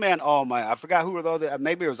snap, him and I forgot who were the other.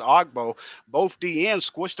 Maybe it was Ogbo. Both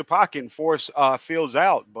DNs squished the pocket and forced Fields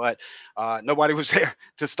out, but nobody was there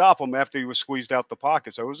to stop him after he was squeezed out the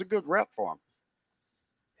pocket. So it was a good rep for him.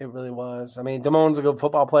 It really was. I mean, Damone's a good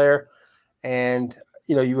football player, and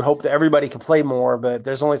you would hope that everybody can play more, but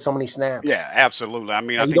there's only so many snaps. Yeah, absolutely. I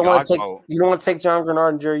mean, you don't want to take John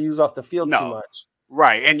Grenard and Jerry Hughes off the field too much.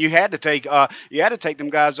 Right, and you had to take them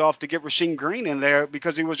guys off to get Rasheem Green in there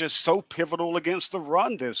because he was just so pivotal against the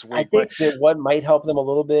run this I week. But think that what might help them a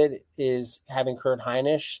little bit is having Kurt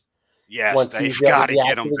Heinisch yes, once they've he's able got to to be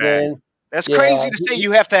get active him back. again. That's Yeah, crazy to say.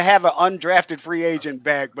 You have to have an undrafted free agent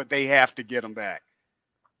back, but they have to get him back.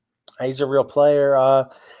 he's a real player.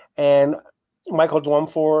 And Michael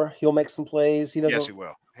Dwumfor, he'll make some plays. He doesn't Yes, he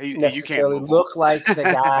will. necessarily look like the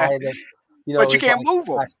guy that but you is can't like, move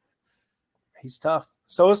him. He's tough.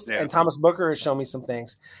 And Thomas Booker has shown me some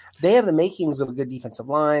things. They have the makings of a good defensive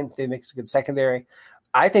line. They make a good secondary.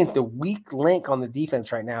 I think the weak link on the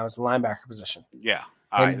defense right now is the linebacker position. Yeah.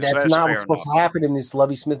 And that's not what's supposed to happen in this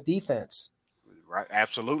Lovie Smith defense. Right,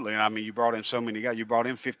 absolutely. And I mean, you brought in so many guys. You brought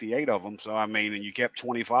in 58 of them. So I mean, and you kept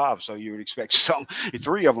 25. So you would expect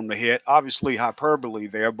 3 of them to hit. Obviously, hyperbole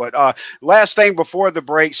there. But last thing before the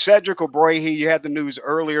break, Cedric Obrahe. You had the news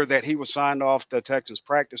earlier that he was signed off the Texans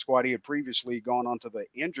practice squad. He had previously gone onto the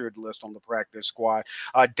injured list on the practice squad.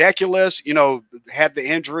 Deculus, had the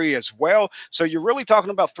injury as well. So you're really talking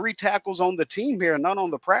about 3 tackles on the team here, none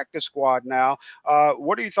on the practice squad now.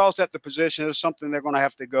 What are your thoughts at the position? Is something they're going to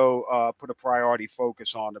have to go put a priority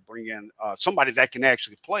focus on to bring in somebody that can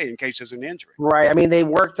actually play in case there's an injury. Right. I mean, they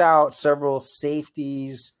worked out several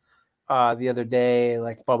safeties the other day,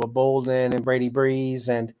 like Bubba Bolden and Brady Breeze,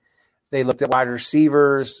 and they looked at wide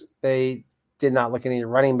receivers. They did not look at any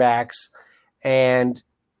running backs. And,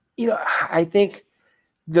 I think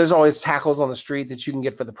there's always tackles on the street that you can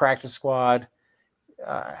get for the practice squad.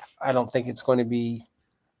 I don't think it's going to be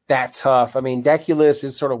that tough. I mean, Deculus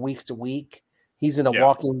is sort of week to week. He's in a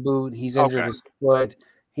walking boot. He's injured his foot.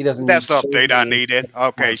 He doesn't. That's the update I needed.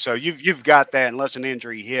 Okay, so you've got that. Unless an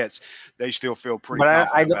injury hits, they still feel pretty. But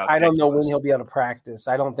confident I don't know when he'll be able to practice.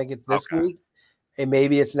 I don't think it's this week. And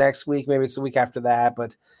maybe it's next week. Maybe it's the week after that.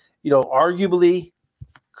 But arguably,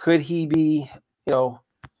 could he be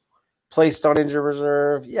placed on injured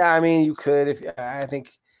reserve? Yeah, I mean, you could. I think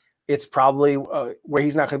it's probably where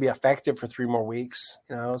he's not going to be effective for 3 more weeks.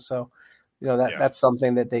 So that's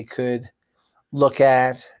something that they could look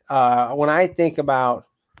at. When I think about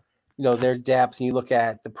their depth and you look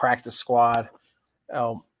at the practice squad,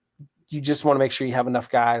 you just want to make sure you have enough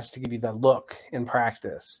guys to give you the look in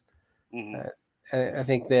practice. Mm-hmm. I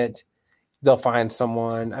think that they'll find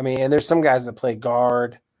someone. I mean, and there's some guys that play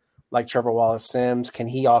guard like Trevor Wallace-Sims. Can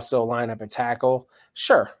he also line up a tackle?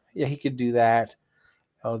 Sure. Yeah, he could do that.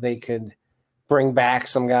 They could bring back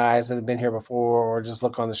some guys that have been here before or just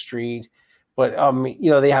look on the street. But,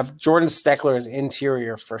 they have Jordan Steckler as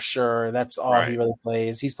interior for sure. That's all he really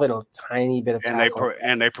plays. He's played a tiny bit of tackle.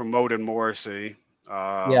 And they promoted Morrissey.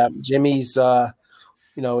 Jimmy's,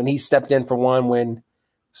 and he stepped in for one when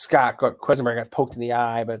Scott Quesenberry got poked in the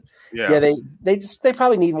eye. But, they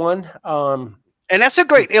probably need one. And that's a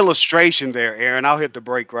great illustration there, Aaron. I'll hit the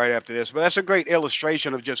break right after this, but that's a great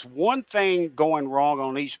illustration of just one thing going wrong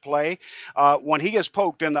on each play. When he gets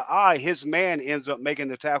poked in the eye, his man ends up making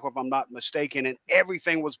the tackle, if I'm not mistaken, and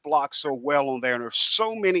everything was blocked so well on there. And there's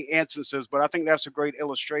so many instances, but I think that's a great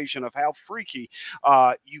illustration of how freaky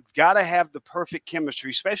you've got to have the perfect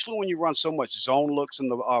chemistry, especially when you run so much zone looks in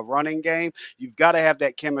the running game. You've got to have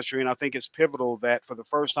that chemistry, and I think it's pivotal that for the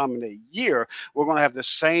first time in a year, we're going to have the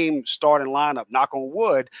same starting lineup, knock on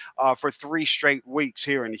wood, for 3 straight weeks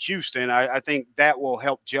here in Houston. I think that will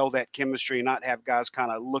help gel that chemistry and not have guys kind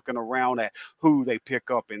of looking around at who they pick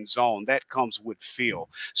up in zone. That comes with feel.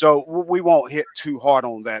 So we won't hit too hard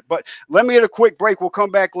on that. But let me hit a quick break. We'll come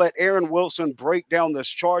back, let Aaron Wilson break down this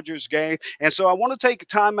Chargers game. And so I want to take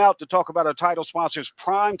time out to talk about our title sponsors,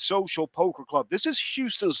 Prime Social Poker Club. This is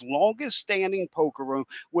Houston's longest standing poker room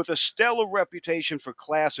with a stellar reputation for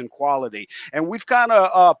class and quality. And we've kind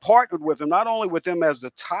of partnered with them, not only with them as the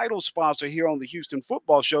title sponsor here on the Houston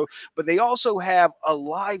Football Show, but they also have a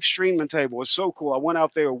live streaming table. It's so cool. I went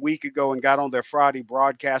out there a week ago and got on their Friday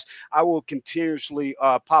broadcast. I will continuously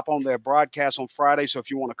pop on their broadcast on Friday. So if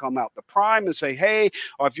you want to come out to Prime and say, hey,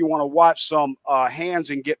 or if you want to watch some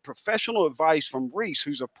hands and get professional advice from Reese,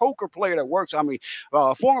 who's a poker player that works,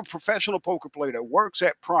 a former professional poker player that works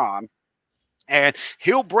at Prime. And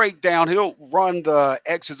he'll run the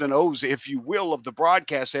X's and O's, if you will, of the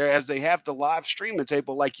broadcast there as they have the live streaming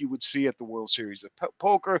table like you would see at the World Series of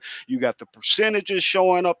Poker. You got the percentages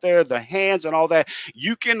showing up there, the hands and all that.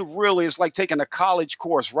 You can really, it's like taking a college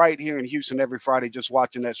course right here in Houston every Friday, just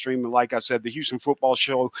watching that stream. And like I said, the Houston Football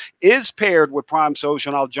Show is paired with Prime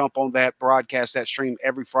Social, and I'll jump on that broadcast, that stream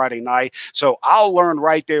every Friday night. So I'll learn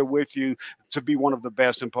right there with you. to be one of the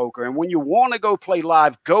best in poker. And when you want to go play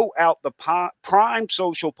live, go out the Prime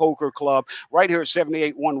Social Poker Club right here at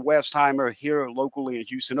 781 Westheimer here locally in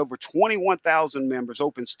Houston. Over 21,000 members,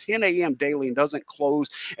 opens 10 a.m. daily and doesn't close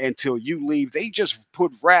until you leave. They just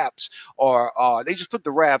put wraps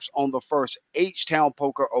the wraps on the first H-Town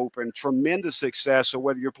Poker Open. Tremendous success. So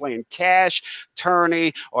whether you're playing cash,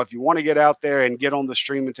 tourney, or if you want to get out there and get on the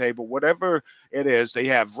streaming table, whatever it is, they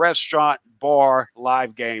have restaurant, bar,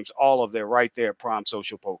 live games, all of there right there at Prime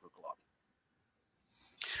Social Poker Club.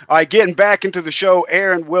 All right, getting back into the show,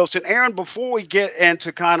 Aaron Wilson. Aaron, before we get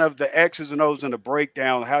into kind of the X's and O's and the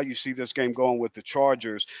breakdown, how you see this game going with the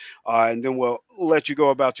Chargers, and then we'll let you go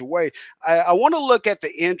about your way. I want to look at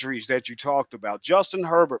the injuries that you talked about. Justin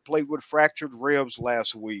Herbert played with fractured ribs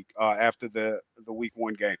last week after the week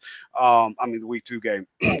 1 game. The week 2 game.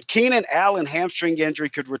 Keenan Allen, hamstring injury,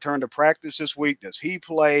 could return to practice this week. Does he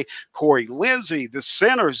play? Corey Lindsey, the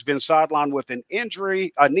center, has been sidelined with a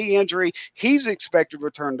knee injury. He's expected to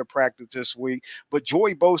return to practice this week. But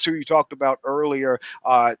Joey Bosa, who you talked about earlier,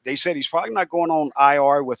 they said he's probably not going on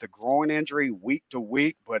IR with a groin injury week to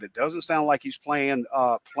week, but it doesn't sound like he's playing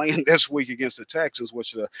this week against the Texans,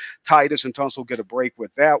 which the Titus and Tunsil get a break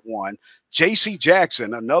with that one. J.C.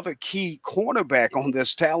 Jackson, another key cornerback on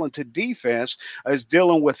this talented defense, is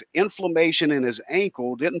dealing with inflammation in his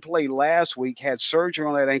ankle. Didn't play last week, had surgery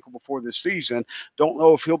on that ankle before the season. Don't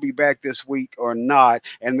know if he'll be back this week or not.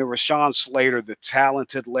 And then Rashawn Slater, the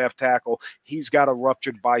talented left tackle, he's got a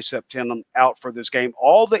ruptured bicep tendon, out for this game.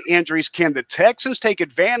 All the injuries. Can the Texans take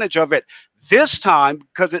advantage of it this time?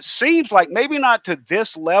 Because it seems like, maybe not to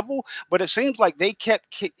this level, but it seems like they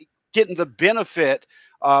kept getting the benefit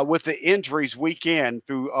with the injuries week in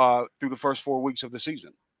through the first 4 weeks of the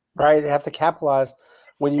season. Right. They have to capitalize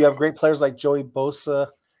when you have great players like Joey Bosa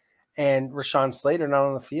and Rashawn Slater not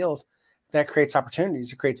on the field. That creates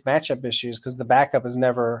opportunities. It creates matchup issues because the backup is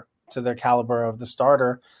never to the caliber of the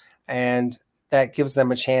starter. And that gives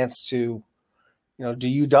them a chance to, do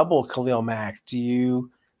you double Khalil Mack? Do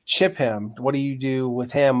you chip him? What do you do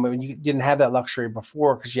with him? I mean, you didn't have that luxury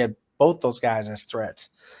before because you had both those guys as threats.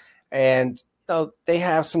 And they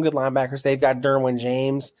have some good linebackers. They've got Derwin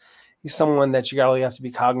James. He's someone that you really have to be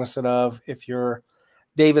cognizant of if you're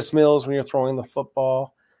Davis Mills when you're throwing the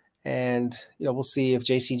football. And, we'll see if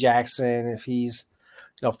J.C. Jackson, if he's,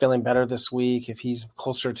 feeling better this week, if he's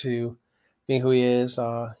closer to being who he is.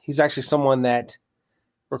 He's actually someone that,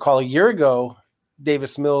 recall a year ago,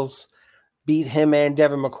 Davis Mills beat him and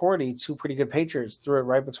Devin McCourty, 2 pretty good Patriots, threw it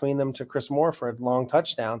right between them to Chris Moore for a long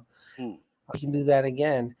touchdown. He can do that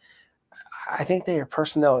again. I think their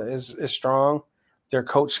personnel is strong. Their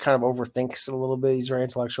coach kind of overthinks it a little bit. He's very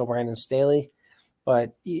intellectual, Brandon Staley.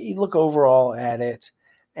 But you look overall at it,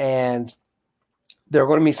 and there are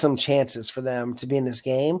going to be some chances for them to be in this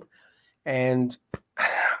game. And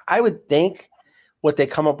I would think what they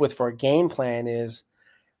come up with for a game plan is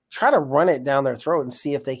try to run it down their throat and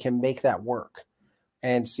see if they can make that work.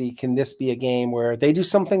 And see, can this be a game where they do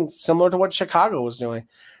something similar to what Chicago was doing?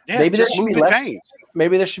 Yeah, maybe there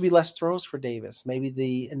should be less throws for Davis. Maybe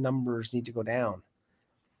the numbers need to go down.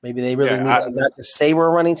 Maybe they really need to not to say we're a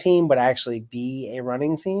running team, but actually be a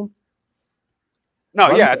running team.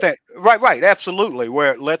 I think right, absolutely.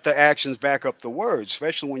 Where let the actions back up the words,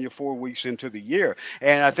 especially when you're 4 weeks into the year.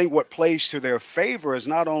 And I think what plays to their favor is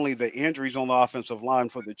not only the injuries on the offensive line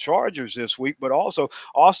for the Chargers this week, but also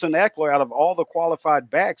Austin Eckler, out of all the qualified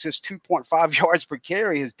backs, his 2.5 yards per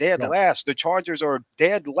carry is dead last. The Chargers are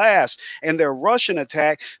dead last in their rushing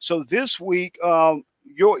attack. So this week,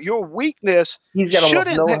 your weakness. He's got almost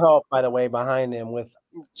no help, by the way, behind him with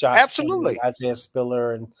Josh, absolutely, Kennedy, Isaiah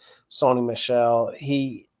Spiller, and Sony Michel.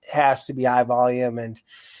 He has to be high volume, and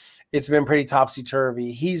it's been pretty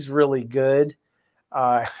topsy-turvy. He's really good.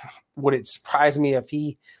 Would it surprise me if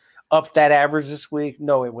he upped that average this week?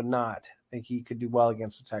 No, it would not. I think he could do well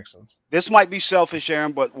against the Texans. This might be selfish,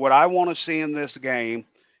 Aaron, but what I want to see in this game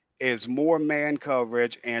is more man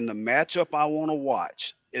coverage, and the matchup I want to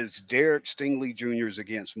watch is Derek Stingley Jr.'s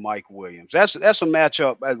against Mike Williams. That's a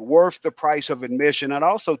matchup worth the price of admission. And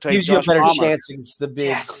also gives you a better chance against the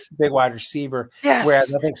big wide receiver. Yes.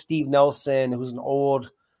 Whereas I think Steve Nelson, who's an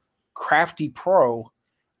old, crafty pro,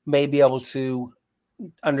 may be able to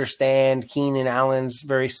understand Keenan Allen's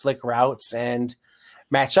very slick routes and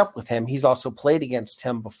match up with him. He's also played against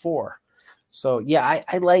him before. So, I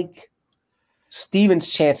like Steven's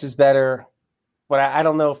chances better. But I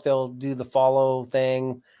don't know if they'll do the follow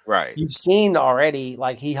thing. Right. You've seen already,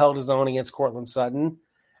 like he held his own against Cortland Sutton.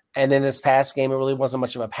 And then this past game, it really wasn't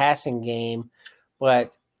much of a passing game.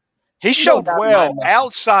 But He showed well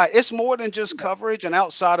outside. It's more than just coverage, and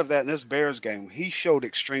outside of that, in this Bears game, he showed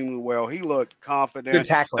extremely well. He looked confident. Good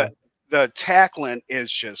tackling. The tackling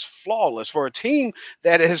is just flawless for a team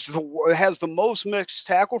that has the most mixed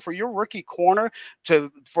tackle. For your rookie corner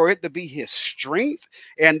for it to be his strength,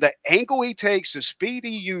 and the angle he takes, the speed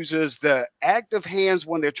he uses, the active hands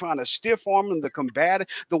when they're trying to stiff arm him, the combative,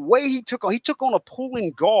 the way he took on a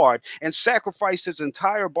pulling guard and sacrificed his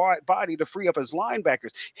entire body to free up his linebackers.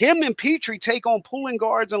 Him and Petrie take on pulling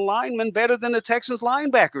guards and linemen better than the Texans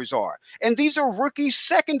linebackers are, and these are rookie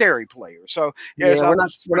secondary players. So yes, we're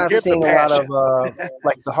not seeing a lot of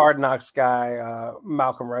like the Hard Knocks guy,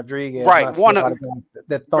 Malcolm Rodriguez. Right, one of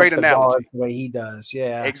that thumps the guards the way he does.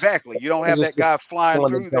 Yeah, exactly. You don't have that guy flying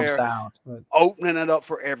through there, opening it up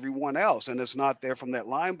for everyone else, and it's not there from that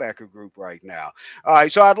linebacker group right now. All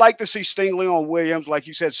right, so I'd like to see Stingley on Williams, like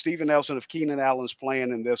you said. Steven Nelson, if Keenan Allen's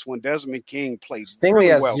playing in this one, Desmond King played. Stingley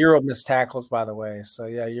has 0 missed tackles, by the way. So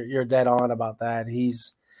yeah, you're dead on about that.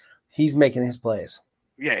 He's making his plays.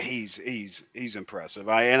 Yeah, he's impressive.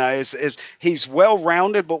 He's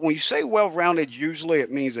well-rounded, but when you say well-rounded, usually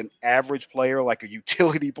it means an average player, like a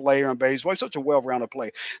utility player in baseball. He's such a well-rounded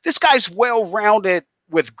player. This guy's well-rounded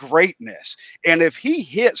with greatness, and if he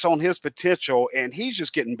hits on his potential, and he's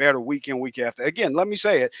just getting better week in, week after. Again, let me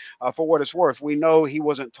say it for what it's worth. We know he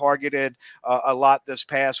wasn't targeted a lot this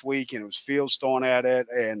past week, and it was Fields throwing at it,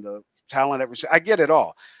 and the talent. I get it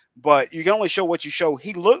all. But you can only show what you show.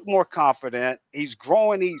 He looked more confident. He's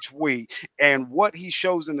growing each week. And what he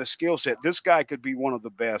shows in the skill set, this guy could be one of the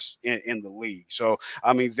best in the league. So,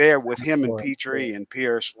 I mean, there with him and Petrie and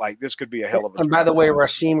Pierce, like this could be a hell of a And by the way,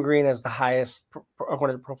 Rasheem Green has the highest,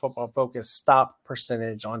 according to Pro Football Focus, stop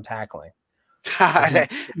percentage on tackling. So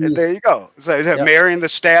there you go. So marrying the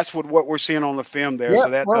stats with what we're seeing on the film there. So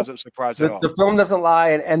that doesn't surprise at all. The film doesn't lie.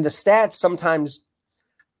 And the stats sometimes,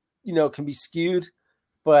 can be skewed.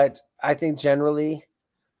 But I think generally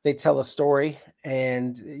they tell a story,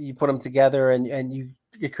 and you put them together, and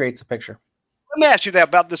it creates a picture. Let me ask you that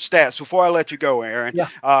about the stats before I let you go, Aaron. Yeah.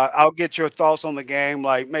 I'll get your thoughts on the game,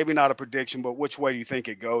 like maybe not a prediction, but which way do you think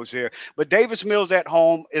it goes here? But Davis Mills at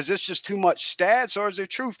home, is this just too much stats, or is there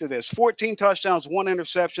truth to this? 14 touchdowns, 1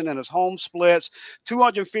 interception in his home splits,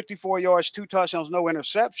 254 yards, 2 touchdowns, no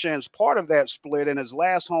interceptions. Part of that split in his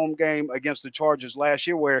last home game against the Chargers last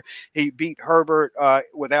year, where he beat Herbert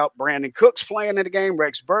without Brandon Cooks playing in the game.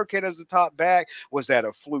 Rex Burkhead as the top back. Was that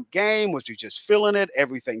a fluke game? Was he just feeling it?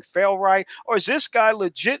 Everything fell right? Or is this guy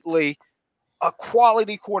legitimately a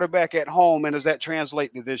quality quarterback at home, and does that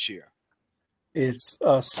translate to this year? It's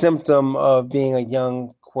a symptom of being a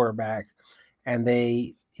young quarterback, and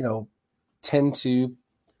they, tend to,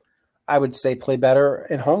 I would say, play better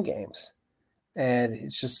in home games. And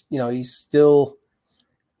it's just, he's still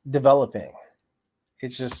developing.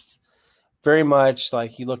 It's just very much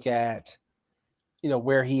like you look at,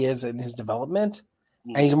 where he is in his development,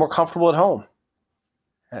 and he's more comfortable at home.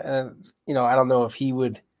 And, I don't know if he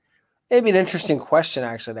would – maybe an interesting question,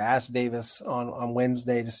 actually, to ask Davis on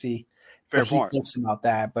Wednesday to see what he thinks about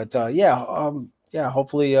that. But,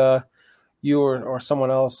 hopefully you or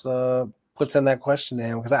someone else puts in that question to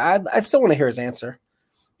him, because I still want to hear his answer.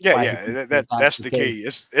 Yeah, that's the key.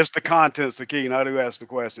 It's the content's the key, not who asks the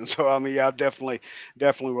question. So, I mean, I definitely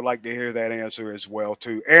would like to hear that answer as well,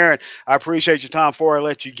 too. Aaron, I appreciate your time. Before I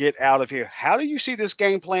let you get out of here, how do you see this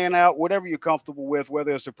game playing out, whatever you're comfortable with, whether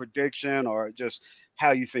it's a prediction or just how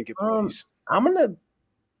you think it plays? I'm going to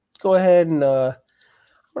go ahead and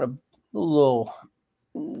I'm going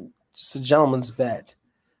to just a gentleman's bet.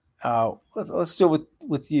 Let's do it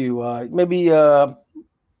with you. Maybe we'll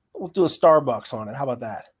do a Starbucks on it. How about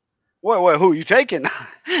that? Wait, who are you taking?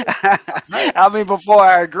 I mean, before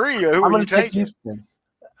I agree, who are you taking? Houston.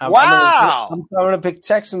 Wow. I'm going to pick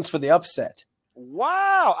Texans for the upset.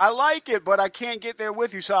 Wow. I like it, but I can't get there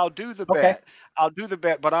with you, so I'll do the bet. I'll do the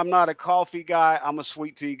bet, but I'm not a coffee guy. I'm a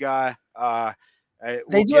sweet tea guy.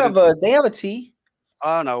 They have a tea.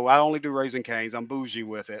 Oh, no, I only do Raising Cane's. I'm bougie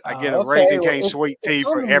with it. I get a Raising Cane sweet tea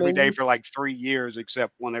for every day for like 3 years,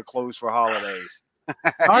 except when they're closed for holidays. All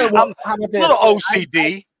right, well, how about this? A little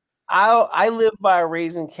OCD. I live by a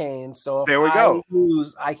Raising Cane, so if there we go. I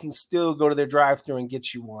lose, I can still go to their drive-thru and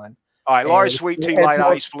get you one. All right, large sweet tea, light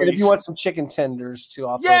ice, please. If you want some chicken tenders too,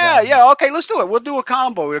 I'll okay, let's do it. We'll do a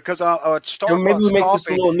combo because Starbucks maybe we make coffee. This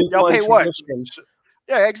a little new fun tradition.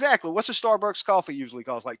 Yeah, exactly. What's a Starbucks coffee usually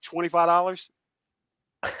cost? Like $25.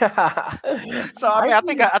 So I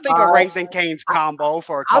think a Raising Cane's combo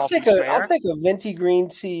for a coffee. I'll take a venti green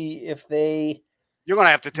tea if they. You're going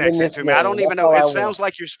to have to text it to me. I don't even know. It sounds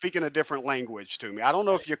like you're speaking a different language to me. I don't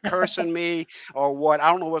know if you're cursing me or what. I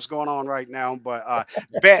don't know what's going on right now, but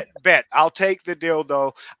bet. I'll take the deal,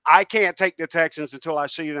 though. I can't take the Texans until I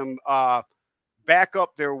see them back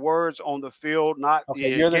up their words on the field, not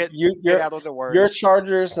get out of the words. You're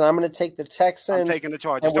Chargers, and I'm going to take the Texans. I'm taking the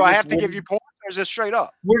Chargers. So I have to give you points, or is it straight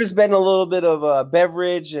up? We're just betting a little bit of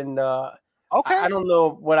beverage, and okay. I don't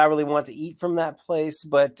know what I really want to eat from that place,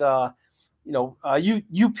 but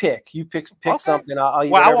you pick okay. Something. I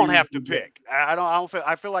won't have to pick.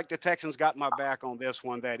 I feel like the Texans got my back on this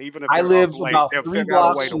one. That even if I live about 3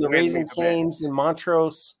 blocks from the Raising Cane's in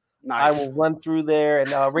Montrose. Nice. I will run through there.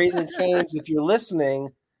 And Raising Cane's, if you're listening,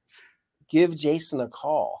 give Jason a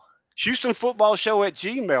call. Houston Football Show at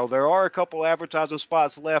Gmail. There are a couple advertising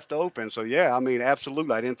spots left open. So, yeah, I mean,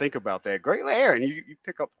 absolutely. I didn't think about that. Great, Aaron. You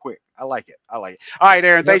pick up quick. I like it. All right,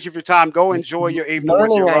 Aaron, thank you for your time. Go enjoy your evening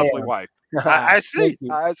with your lovely wife. I see,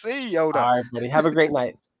 Yoda. All right, buddy. Have a great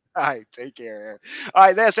night. All right, take care, Aaron. All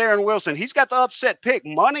right, that's Aaron Wilson. He's got the upset pick,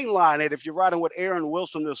 money line it if you're riding with Aaron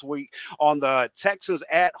Wilson this week on the Texans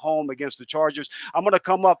at home against the Chargers. I'm going to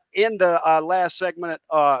come up in the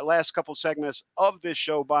last couple segments of this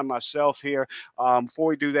show by myself here. Before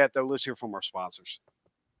we do that, though, let's hear from our sponsors.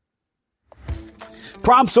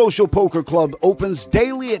 Prime Social Poker Club opens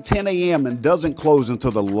daily at 10 a.m. and doesn't close until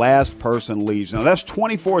the last person leaves. Now, that's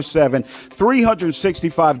 24/7,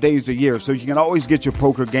 365 days a year, so you can always get your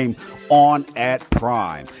poker game on at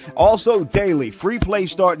Prime. Also, daily, free play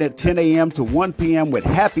starting at 10 a.m. to 1 p.m. with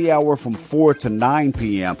happy hour from 4 to 9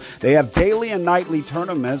 p.m. They have daily and nightly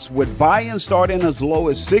tournaments with buy-in starting as low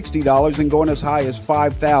as $60 and going as high as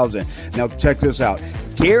 $5,000. Now, check this out.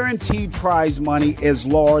 Guaranteed prize money as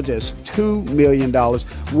large as $2 million.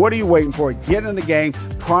 What are you waiting for? Get in the game.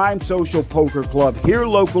 Prime Social Poker Club here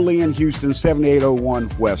locally in Houston, 7801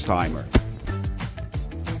 Westheimer.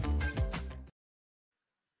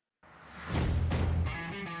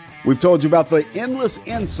 We've told you about the endless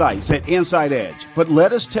insights at Inside Edge, but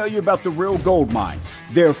let us tell you about the real gold mine.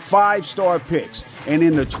 They're 5-star picks. And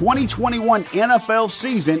in the 2021 NFL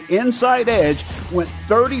season, Inside Edge went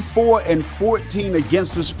 34-14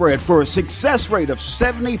 against the spread for a success rate of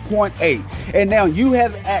 70.8. And now you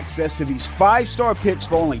have access to these 5-star picks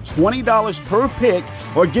for only $20 per pick,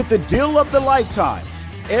 or get the deal of the lifetime.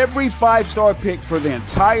 Every 5-star pick for the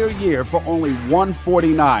entire year for only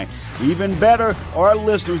 $149. Even better, our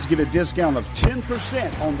listeners get a discount of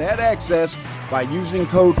 10% on that access by using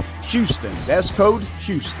code Houston. That's code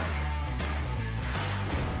Houston.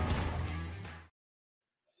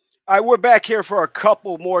 All right, we're back here for a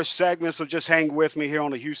couple more segments, so just hang with me here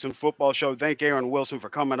on the Houston Football Show. Thank Aaron Wilson for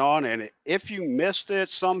coming on. And if you missed it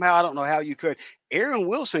somehow, I don't know how you could. Aaron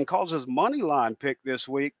Wilson calls his money line pick this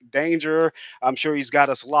week. Danger. I'm sure he's got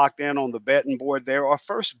us locked in on the betting board there. Our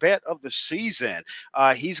first bet of the season.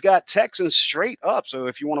 He's got Texans straight up. So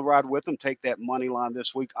if you want to ride with him, take that money line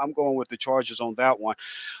this week. I'm going with the Chargers on that one.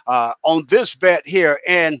 On this bet here,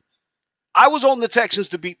 and I was on the Texans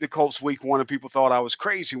to beat the Colts week 1, and people thought I was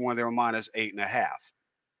crazy when they were minus 8.5.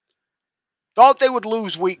 Thought they would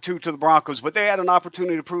lose week 2 to the Broncos, but they had an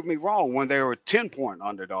opportunity to prove me wrong when they were 10-point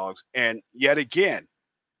underdogs. And yet again,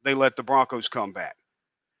 they let the Broncos come back.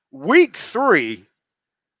 Week 3,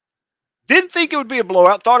 didn't think it would be a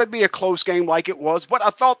blowout. Thought it'd be a close game like it was, but I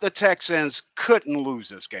thought the Texans couldn't lose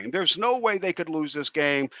this game. There's no way they could lose this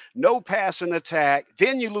game. No passing attack.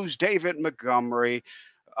 Then you lose David Montgomery.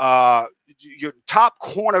 Your top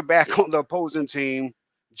cornerback on the opposing team,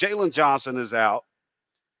 Jalen Johnson, is out,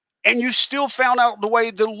 and you still found out the way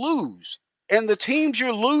to lose. And the teams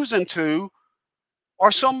you're losing to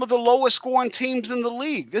are some of the lowest scoring teams in the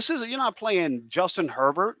league. You're not playing Justin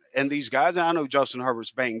Herbert and these guys. And I know Justin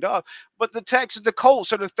Herbert's banged up, but the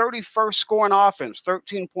Colts are the 31st scoring offense,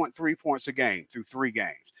 13.3 points a game through 3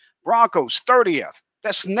 games. Broncos, 30th.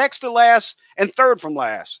 That's next to last and third from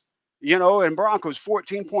last. And Broncos,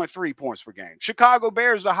 14.3 points per game. Chicago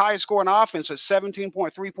Bears, the highest scoring offense at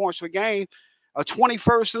 17.3 points per game,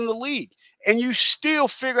 21st in the league. And you still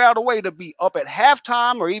figure out a way to be up at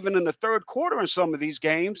halftime or even in the third quarter in some of these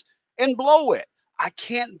games and blow it. I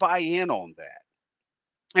can't buy in on that.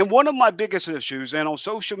 And one of my biggest issues, and on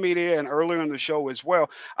social media and earlier in the show as well,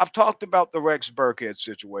 I've talked about the Rex Burkhead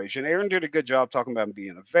situation. Aaron did a good job talking about him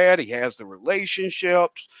being a vet. He has the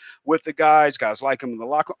relationships with the guys like him in the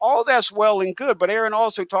locker. All that's well and good, but Aaron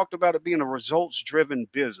also talked about it being a results-driven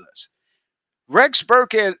business. Rex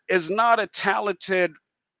Burkhead is not a talented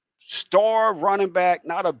star running back,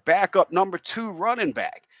 not a backup number 2 running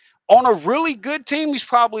back. On a really good team, he's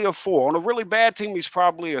probably a 4. On a really bad team, he's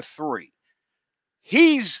probably a 3.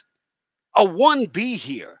 He's a 1B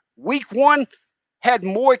here. Week 1, had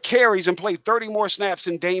more carries and played 30 more snaps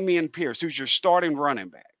than Dameon Pierce, who's your starting running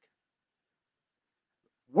back.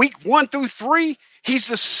 Week 1 through 3, he's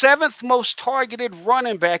the 7th most targeted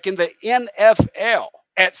running back in the NFL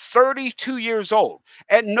at 32 years old.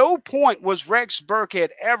 At no point was Rex Burkhead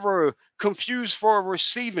ever confused for a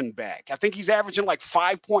receiving back. I think he's averaging like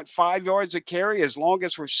 5.5 yards a carry. His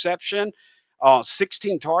longest reception,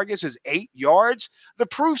 16 targets, is 8 yards. The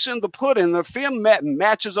proof's in the pudding. The film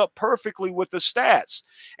matches up perfectly with the stats.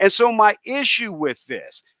 And so my issue with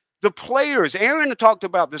this, the players, Aaron talked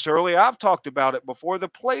about this earlier. I've talked about it before. The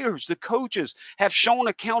players, the coaches have shown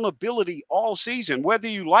accountability all season, whether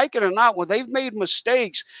you like it or not. When they've made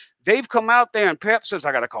mistakes, they've come out there and Pep says,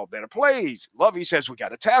 I got to call better plays. Lovey says, we got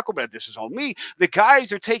to tackle better. This is on me. The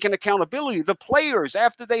guys are taking accountability. The players,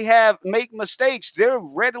 after they make mistakes, they're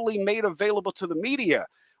readily made available to the media,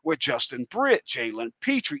 with Justin Britt, Jalen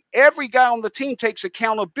Petrie. Every guy on the team takes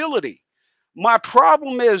accountability. My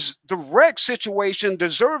problem is the Rex situation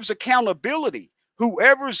deserves accountability.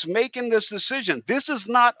 Whoever's making this decision, this is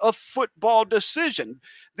not a football decision.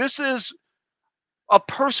 This is a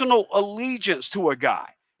personal allegiance to a guy.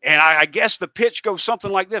 And I guess the pitch goes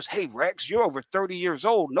something like this. Hey, Rex, you're over 30 years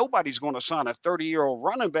old. Nobody's going to sign a 30-year-old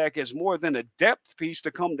running back as more than a depth piece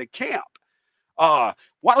to come to camp.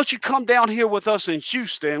 Why don't you come down here with us in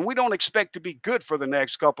Houston? We don't expect to be good for the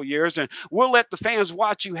next couple years, and we'll let the fans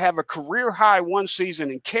watch you have a career high one season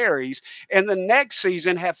in carries, and the next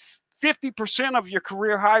season have 50% of your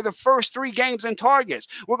career high the first 3 games in targets.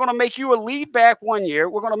 We're going to make you a lead back one year.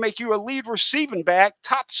 We're going to make you a lead receiving back,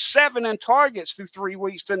 top 7 in targets through 3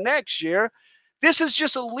 weeks the next year. This is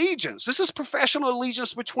just allegiance. This is professional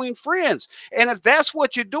allegiance between friends. And if that's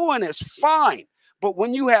what you're doing, it's fine. But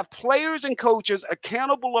when you have players and coaches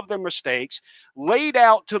accountable of their mistakes, laid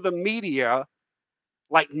out to the media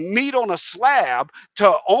like meat on a slab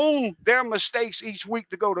to own their mistakes each week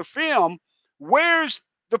to go to film, where's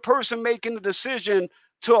the person making the decision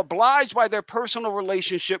to oblige by their personal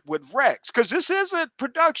relationship with Rex? Because this isn't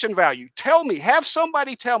production value. Have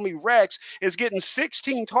somebody tell me Rex is getting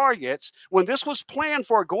 16 targets when this was planned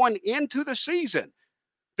for going into the season.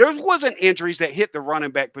 There wasn't injuries that hit the running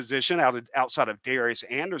back position outside of Darius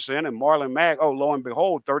Anderson and Marlon Mack. Oh, lo and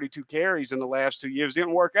behold, 32 carries in the last 2 years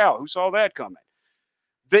didn't work out. Who saw that coming?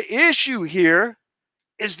 The issue here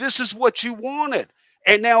is this is what you wanted.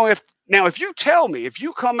 And now if you tell me, if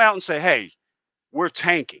you come out and say, hey, we're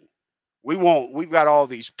tanking, we've got all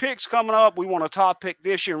these picks coming up, we want a top pick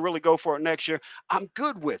this year and really go for it next year, I'm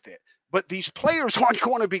good with it. But these players aren't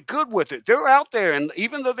going to be good with it. They're out there, and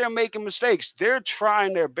even though they're making mistakes, they're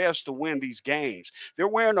trying their best to win these games. They're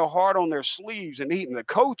wearing their heart on their sleeves and eating. The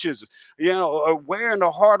coaches, are wearing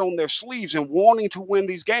their heart on their sleeves and wanting to win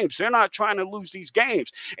these games. They're not trying to lose these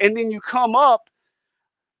games. And then you come up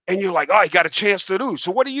and you're like, oh, you got a chance to lose.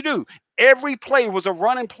 So what do? Every play was a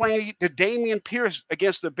running play to Dameon Pierce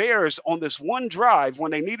against the Bears on this one drive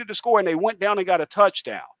when they needed to score, and they went down and got a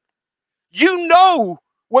touchdown. You know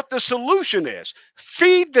what the solution is.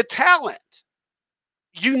 Feed the talent.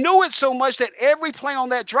 You knew it so much that every play on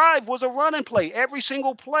that drive was a running play, every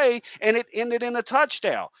single play, and it ended in a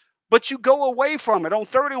touchdown. But you go away from it. On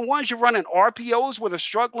 3rd and 1s, you're running RPOs with a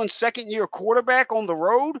struggling second-year quarterback on the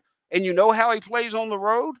road, and you know how he plays on the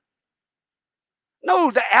road?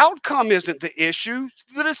 No, the outcome isn't the issue.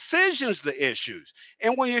 The decision's the issues.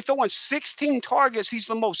 And when you're throwing 16 targets, he's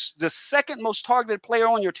the second most targeted player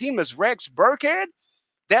on your team is Rex Burkhead.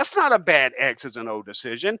 That's not a bad X's and O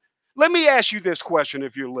decision. Let me ask you this question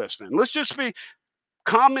if you're listening. Let's just be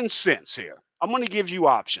common sense here. I'm going to give you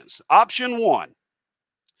options. Option 1,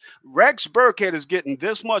 Rex Burkhead is getting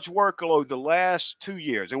this much workload the last 2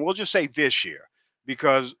 years, and we'll just say this year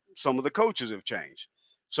because some of the coaches have changed.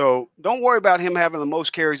 So don't worry about him having the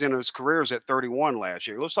most carries in his careers at 31 last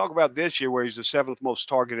year. Let's talk about this year where he's the 7th most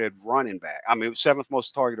targeted running back. 7th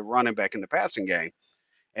most targeted running back in the passing game,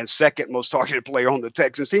 and 2nd most targeted player on the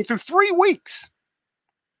Texans team through 3 weeks.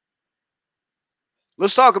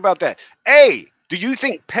 Let's talk about that. Do you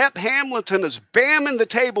think Pep Hamilton is bamming the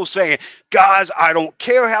table saying, guys, I don't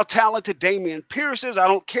care how talented Dameon Pierce is. I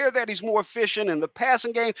don't care that he's more efficient in the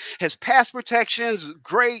passing game. His pass protection is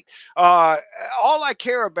great. All I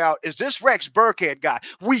care about is this Rex Burkhead guy.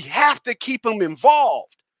 We have to keep him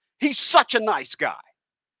involved. He's such a nice guy.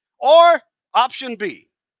 Or option B,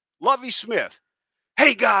 Lovie Smith.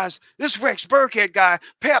 Hey, guys, this Rex Burkhead guy,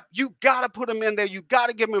 Pep, you got to put him in there. You got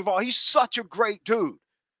to get him involved. He's such a great dude.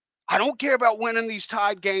 I don't care about winning these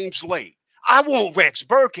tied games late. I want Rex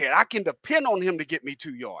Burkhead. I can depend on him to get me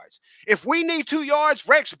 2 yards. If we need 2 yards,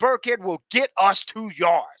 Rex Burkhead will get us 2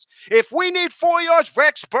 yards. If we need 4 yards,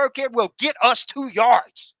 Rex Burkhead will get us 2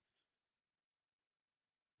 yards.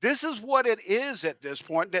 This is what it is at this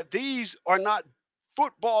point, that these are not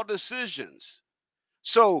football decisions.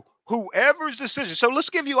 So whoever's decision, so let's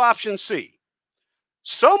give you option C.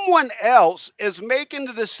 Someone else is making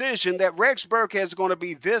the decision that Rex Burkhead is going to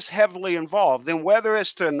be this heavily involved. And whether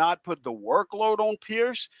it's to not put the workload on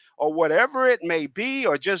Pierce or whatever it may be,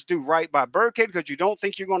 or just do right by Burkhead because you don't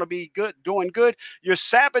think you're going to be doing good, you're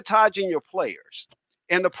sabotaging your players.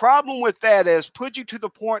 And the problem with that is put you to the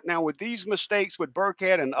point now with these mistakes with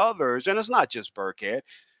Burkhead and others, and it's not just Burkhead.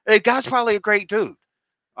 The guy's probably a great dude.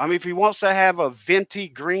 I mean, if he wants to have a venti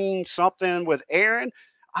green something with Aaron,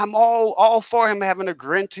 I'm all for him having a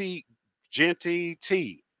genty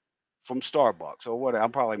tea from Starbucks or whatever.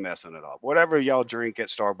 I'm probably messing it up. Whatever y'all drink at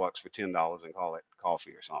Starbucks for $10 and call it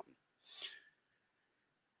coffee or something.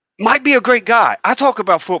 Might be a great guy. I talk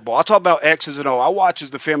about football. I talk about X's and O. I watch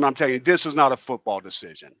the film, and I'm telling you, this is not a football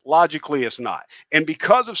decision. Logically, it's not. And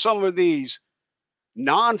because of some of these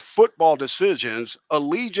non-football decisions,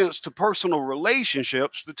 allegiance to personal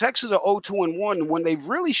relationships, the Texans are 0-2-1 when they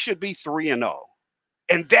really should be 3-0.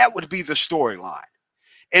 And that would be the storyline.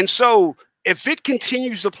 And so if it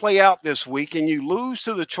continues to play out this week and you lose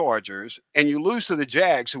to the Chargers and you lose to the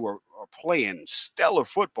Jags, who are playing stellar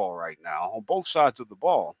football right now on both sides of the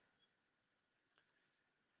ball,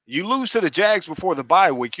 you lose to the Jags before the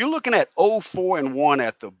bye week, you're looking at 0-4-1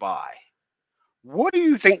 at the bye. What do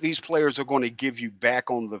you think these players are going to give you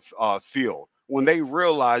back on the field when they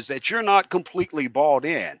realize that you're not completely balled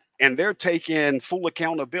in and they're taking full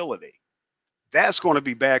accountability? That's going to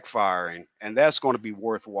be backfiring, and that's going to be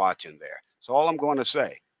worth watching there. So all I'm going to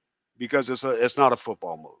say, because it's not a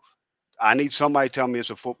football move. I need somebody to tell me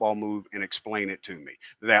it's a football move and explain it to me.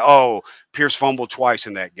 That, Pierce fumbled twice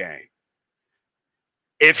in that game.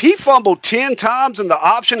 If he fumbled 10 times and the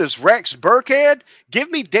option is Rex Burkhead, give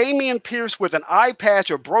me Dameon Pierce with an eye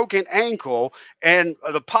patch or broken ankle and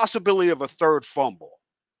the possibility of a third fumble.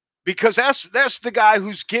 Because that's the guy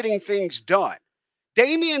who's getting things done.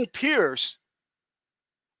 Dameon Pierce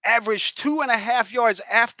averaged 2.5 yards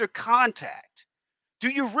after contact. Do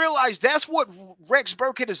you realize that's what Rex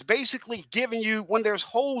Burkhead is basically giving you when there's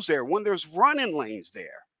holes there, when there's running lanes there?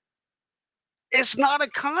 It's not a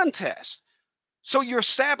contest. So you're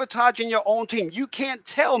sabotaging your own team. You can't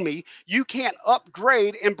tell me you can't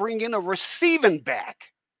upgrade and bring in a receiving back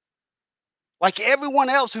like everyone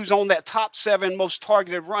else who's on that top 7 most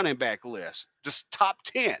targeted running back list, just top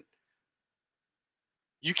 10.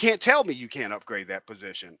 You can't tell me you can't upgrade that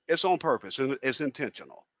position. It's on purpose and it's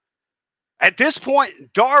intentional. At this point,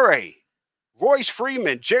 Dare, Royce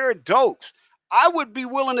Freeman, Jared Dokes, I would be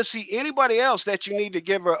willing to see anybody else that you need to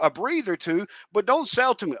give a breather to, but don't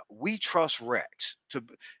sell to me. We trust Rex.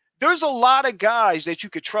 There's a lot of guys that you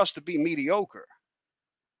could trust to be mediocre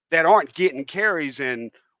that aren't getting carries in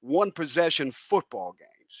one possession football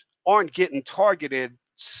games, aren't getting targeted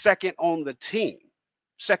second on the team,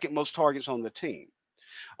 second most targets on the team.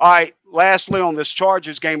 All right, lastly on this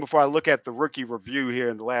Chargers game, before I look at the rookie review here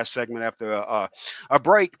in the last segment after a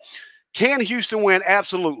break, can Houston win?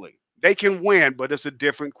 Absolutely. They can win, but it's a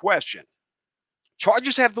different question.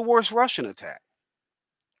 Chargers have the worst rushing attack.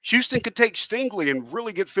 Houston could take Stingley and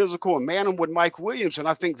really get physical and man him with Mike Williams, and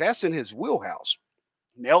I think that's in his wheelhouse.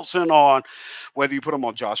 Nelson on, whether you put him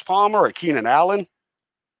on Josh Palmer or Keenan Allen,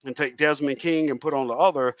 and take Desmond King and put on the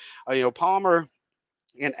other, Palmer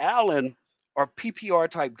and Allen are PPR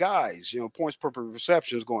type guys, points per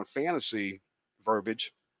receptions going fantasy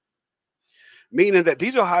verbiage, meaning that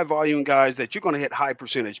these are high volume guys that you're going to hit high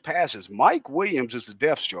percentage passes. Mike Williams is the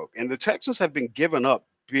death stroke, and the Texans have been giving up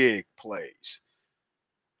big plays.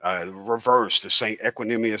 Reverse the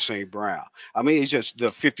Equanimous St. Brown. I mean, it's just the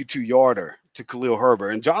 52-yarder to Khalil Herbert.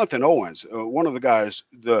 And Jonathan Owens, one of the guys,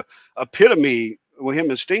 the epitome with him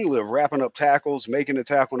and Stingley of wrapping up tackles, making the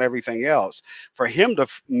tackle and everything else. For him to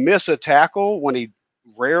miss a tackle when he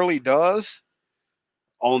rarely does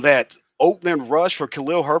on that opening rush for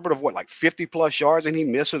Khalil Herbert of 50-plus yards, and he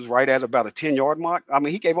misses right at about a 10-yard mark. I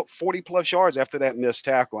mean, he gave up 40-plus yards after that missed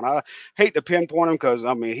tackle. And I hate to pinpoint him because,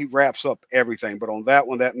 he wraps up everything. But on that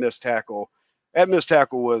one, that missed tackle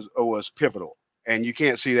was pivotal. And you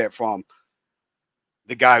can't see that from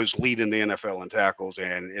the guy who's leading the NFL in tackles,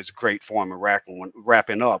 and it's great for him in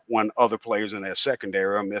wrapping up when other players in that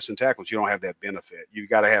secondary are missing tackles. You don't have that benefit. You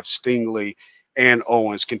got to have Stingley and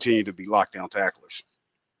Owens continue to be lockdown tacklers.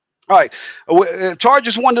 All right,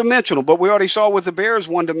 Chargers one-dimensional, but we already saw with the Bears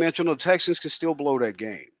one-dimensional. The Texans can still blow that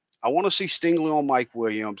game. I want to see Stingley on Mike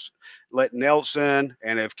Williams. Let Nelson,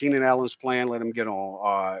 and if Keenan Allen's playing, let him get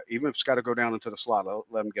on. Even if it's got to go down into the slot,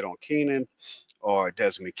 let him get on Keenan or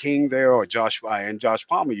Desmond King there, or Josh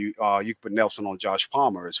Palmer. You can put Nelson on Josh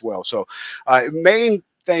Palmer as well. So main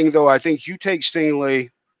thing, though, I think you take Stingley.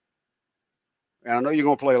 And I know you're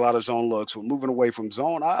going to play a lot of zone looks, but moving away from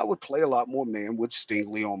zone, I would play a lot more man with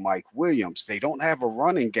Stingley on Mike Williams. They don't have a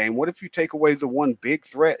running game. What if you take away the one big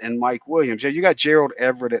threat in Mike Williams? Yeah, you got Gerald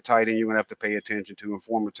Everett at tight end you're going to have to pay attention to, and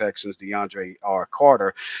former Texans DeAndre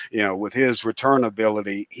Carter. With his return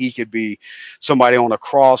ability, he could be somebody on a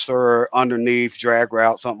crosser, underneath, drag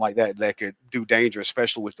route, something like that could do danger,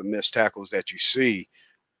 especially with the missed tackles that you see,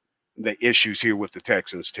 the issues here with the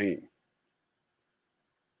Texans team.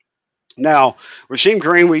 Now, Rasheem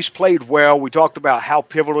Green, he's played well. We talked about how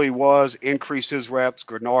pivotal he was, increased his reps.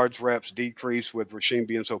 Grenard's reps decreased with Rasheem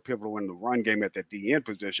being so pivotal in the run game at that DN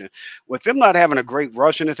position. With them not having a great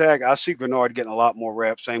rushing attack, I see Grenard getting a lot more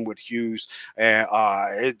reps. Same with Hughes. And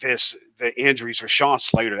the injuries for Sean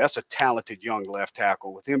Slater, that's a talented young left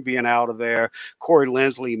tackle. With him being out of there, Corey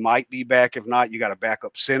Linsley might be back. If not, you got a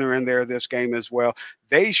backup center in there this game as well.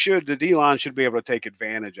 The D-line should be able to take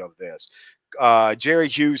advantage of this. Jerry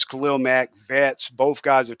Hughes, Khalil Mack, vets. Both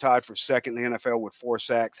guys are tied for second in the NFL with 4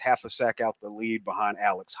 sacks, half a sack out the lead behind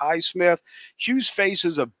Alex Highsmith. Hughes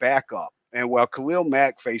faces a backup. And while Khalil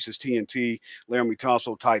Mack faces TNT, Laramie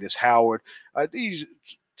Tunsil, Titus Howard, these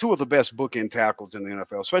two of the best bookend tackles in the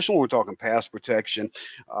NFL, especially when we're talking pass protection.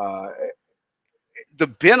 The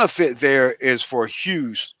benefit there is for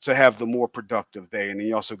Hughes to have the more productive day. And then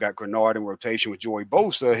you also got Grenard in rotation with Joey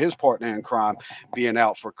Bosa, his partner in crime, being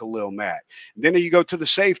out for Khalil Mack. And then you go to the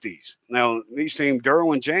safeties. Now, these teams,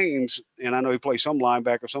 Derwin James, and I know he plays some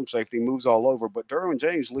linebacker, some safety, moves all over, but Derwin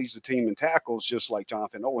James leads the team in tackles just like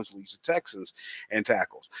Jonathan Owens leads the Texans in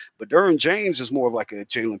tackles. But Derwin James is more of like a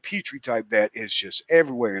Jalen Petrie type that is just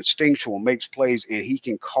everywhere, instinctual, makes plays, and he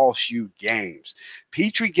can cost you games.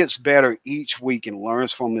 Petrie gets better each week and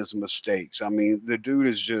learns from his mistakes. I mean, the dude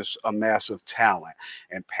is just a massive talent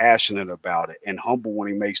and passionate about it and humble when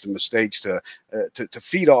he makes the mistakes to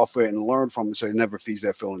feed off it and learn from it so he never feeds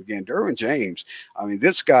that feeling again. Derwin James, I mean,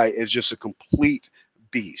 this guy is just a complete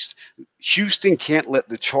beast. Houston can't let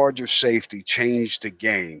the Chargers safety change the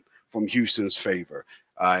game from Houston's favor.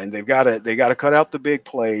 And they got to cut out the big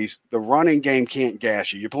plays. The running game can't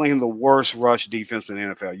gash you. You're playing the worst rush defense in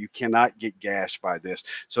the NFL. You cannot get gashed by this.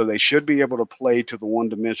 So they should be able to play to the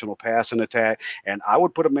one-dimensional passing attack. And I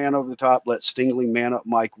would put a man over the top, let Stingley man up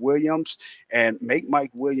Mike Williams, and make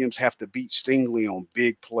Mike Williams have to beat Stingley on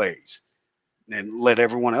big plays. And let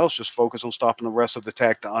everyone else just focus on stopping the rest of the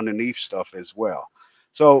attack, the underneath stuff as well.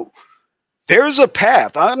 So there's a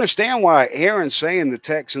path. I understand why Aaron's saying the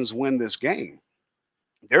Texans win this game.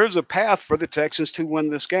 There's a path for the Texans to win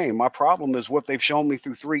this game. My problem is what they've shown me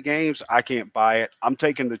through 3 games. I can't buy it. I'm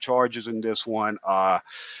taking the Chargers in this one. I'm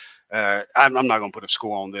not going to put a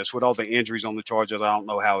score on this. With all the injuries on the Chargers, I don't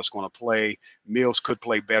know how it's going to play. Mills could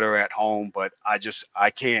play better at home, but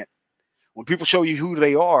I can't. When people show you who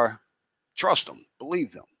they are, trust them,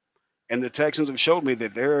 believe them. And the Texans have showed me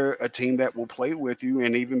that they're a team that will play with you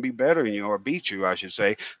and even be better than you, or beat you, I should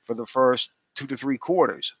say, for the first 2 to 3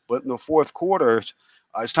 quarters. But in the fourth quarter,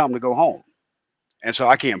 it's time to go home. And so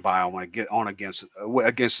I can't buy on when I get on against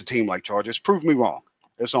a team like Chargers. Prove me wrong.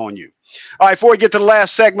 It's on you. All right, before we get to the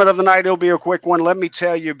last segment of the night, it'll be a quick one. Let me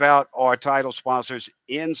tell you about our title sponsors,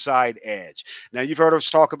 Inside Edge. Now, you've heard us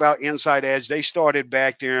talk about Inside Edge. They started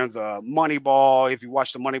back during the Moneyball. If you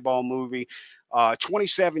watch the Moneyball movie,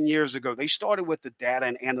 27 years ago, they started with the data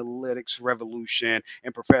and analytics revolution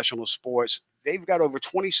in professional sports. They've got over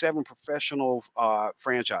 27 professional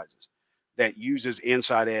franchises that uses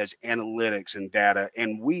Inside Edge analytics and data,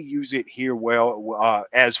 and we use it here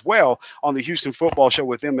as well on the Houston Football Show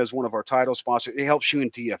with them as one of our title sponsors. It helps you in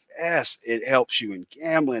DFS, it helps you in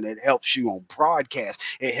gambling, it helps you on broadcast,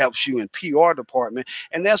 it helps you in PR department,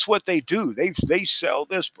 and that's what they do. They sell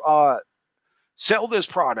this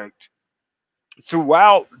product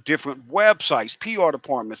throughout different websites, PR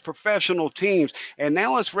departments, professional teams, and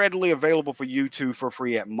now it's readily available for you too for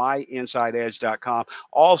free at myinsideedge.com.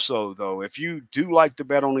 Also, though, if you do like to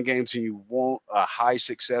bet on the games and you want a high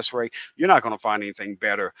success rate, you're not going to find anything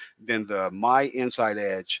better than the My Inside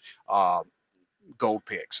Edge gold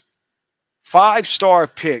picks. 5-star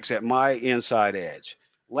picks at My Inside Edge.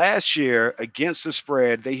 Last year, against the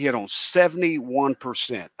spread, they hit on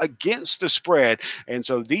 71% against the spread. And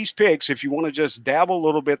so these picks, if you want to just dabble a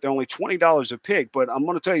little bit, they're only $20 a pick. But I'm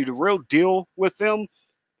going to tell you, the real deal with them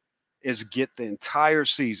is get the entire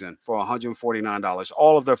season for $149.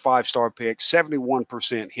 All of their 5-star picks,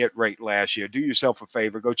 71% hit rate last year. Do yourself a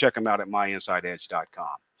favor. Go check them out at myinsideedge.com.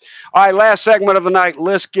 All right, last segment of the night.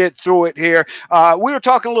 Let's get through it here. We were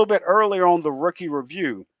talking a little bit earlier on the rookie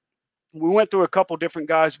review. We went through a couple different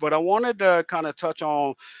guys, but I wanted to kind of touch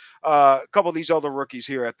on a couple of these other rookies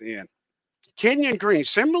here at the end. Kenyon Green,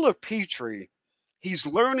 similar Petrie, he's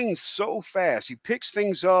learning so fast. He picks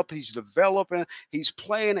things up. He's developing. He's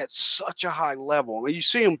playing at such a high level. I mean, you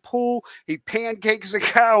see him pull. He pancakes a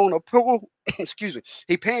guy on a pool. Excuse me.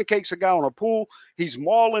 He pancakes a guy on a pool. He's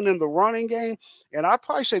mauling in the running game. And I'd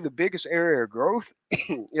probably say the biggest area of growth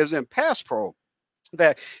is in pass pro.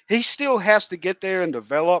 That he still has to get there and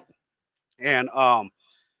develop and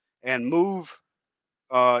move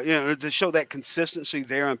to show that consistency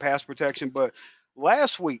there in pass protection. But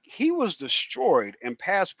last week he was destroyed in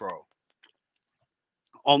pass pro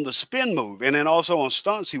on the spin move, and then also on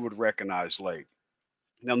stunts he would recognize late.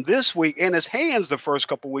 Now this week, in his hands, the first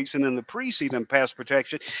couple of weeks, and in the preseason pass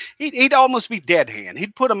protection, he'd almost be dead hand.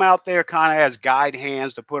 He'd put him out there kind of as guide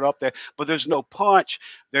hands to put up there, but there's no punch,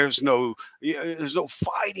 there's no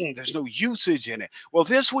fighting, there's no usage in it. Well,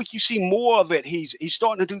 this week you see more of it. He's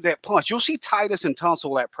starting to do that punch. You'll see Titus and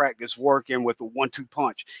Tunsil at practice working with the 1-2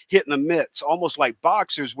 punch, hitting the mitts, almost like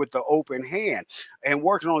boxers with the open hand, and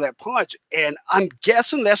working on that punch. And I'm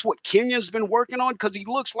guessing that's what Kenyon's been working on, because he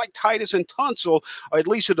looks like Titus and Tunsil, or at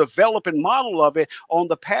least a developing model of it on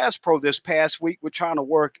the pass pro this past week. We're trying to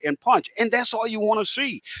work and punch, and that's all you want to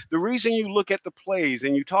see. The reason you look at the plays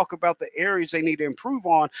and you talk about the areas they need to improve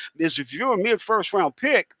on is if you're a mid-first round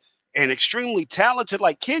pick and extremely talented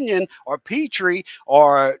like Kenyon or Petrie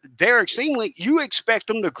or Derek Stingley, you expect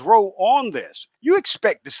them to grow on this. You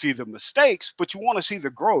expect to see the mistakes, but you want to see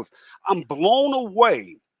the growth. I'm blown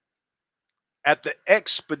away at the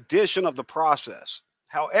expedition of the process,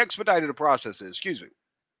 how expedited the process is, excuse me,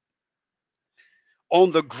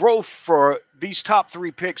 on the growth for these top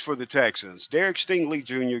three picks for the Texans: Derek Stingley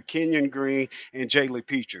Jr., Kenyon Green, and Jalen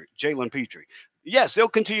Petrie. Yes, they'll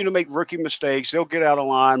continue to make rookie mistakes. They'll get out of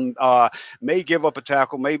line, may give up a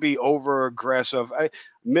tackle, may be over aggressive,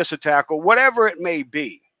 miss a tackle, whatever it may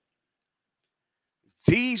be.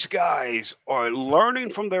 These guys are learning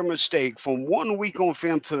from their mistake from 1 week on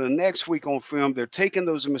film to the next week on film. They're taking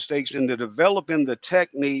those mistakes and they're developing the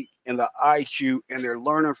technique and the IQ, and they're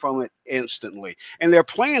learning from it instantly. And they're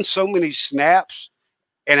playing so many snaps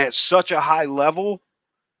and at such a high level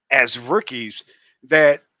as rookies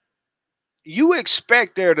that you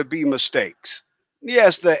expect there to be mistakes.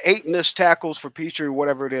 Yes, the 8 missed tackles for Petrie,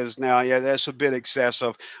 whatever it is now, yeah, that's a bit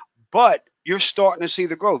excessive. But you're starting to see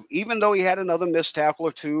the growth. Even though he had another missed tackle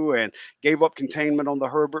or two and gave up containment on the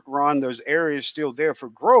Herbert run, there's areas still there for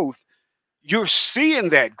growth. You're seeing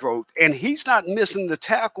that growth, and he's not missing the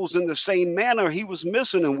tackles in the same manner he was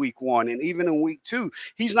missing in week 1 and even in week 2.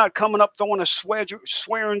 He's not coming up throwing a DJ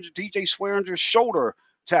Swearinger's shoulder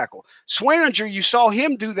tackle. Swearinger, you saw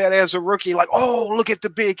him do that as a rookie, like, oh, look at the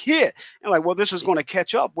big hit. And like, well, this is going to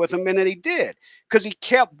catch up with him. And then he did, because he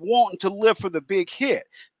kept wanting to live for the big hit.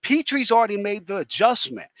 Petrie's already made the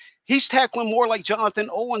adjustment. He's tackling more like Jonathan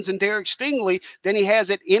Owens and Derek Stingley than he has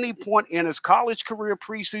at any point in his college career,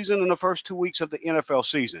 preseason, and the first 2 weeks of the NFL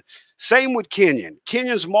season. Same with Kenyon.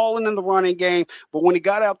 Kenyon's mauling in the running game, but when he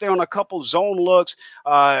got out there on a couple zone looks,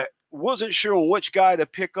 wasn't sure on which guy to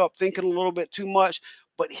pick up, thinking a little bit too much.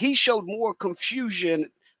 But he showed more confusion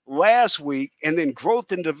last week, and then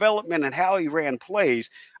growth and development and how he ran plays.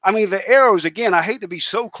 I mean, the arrows, again, I hate to be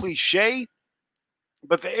so cliche,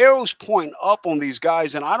 but the arrows point up on these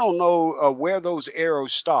guys, and I don't know where those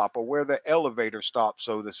arrows stop or where the elevator stops,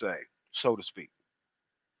 so to speak.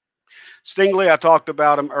 Stingley, I talked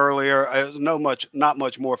about him earlier. Not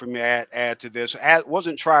much more for me to add to this.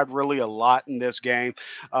 Wasn't tried really a lot in this game.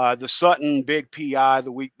 The Sutton big PI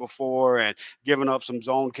the week before and giving up some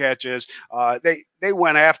zone catches. They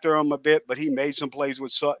went after him a bit, but he made some plays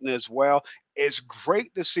with Sutton as well. It's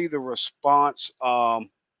great to see the response from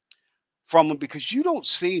him, because you don't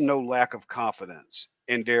see no lack of confidence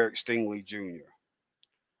in Derek Stingley Jr.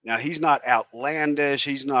 Now, he's not outlandish.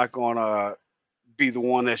 He's not going to be the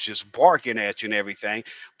one that's just barking at you and everything,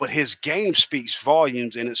 but his game speaks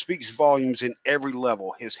volumes, and it speaks volumes in every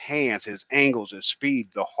level. His hands, his angles, his speed,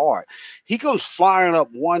 the heart. He goes flying up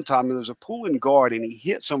one time, and there's a pulling guard, and he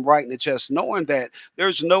hits him right in the chest, knowing that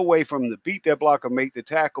there's no way for him to beat that block or make the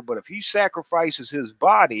tackle. But if he sacrifices his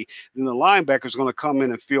body, then the linebacker's going to come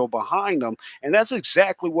in and feel behind him, and that's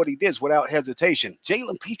exactly what he did without hesitation.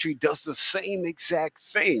 Jalen Petrie does the same exact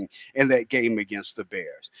thing in that game against the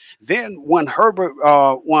Bears. Then when Herbert,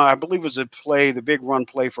 I believe it was the big run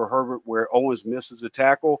play for Herbert where Owens misses the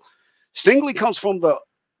tackle, Stingley comes from the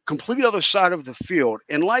complete other side of the field.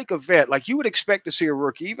 And like a vet, like you would expect to see a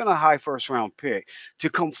rookie, even a high first-round pick, to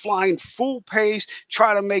come flying full pace,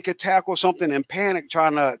 try to make a tackle or something, and panic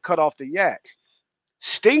trying to cut off the yak.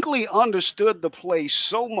 Stingley understood the play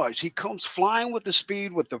so much. He comes flying with the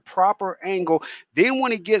speed, with the proper angle. Then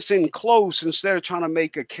when he gets in close, instead of trying to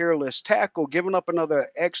make a careless tackle, giving up another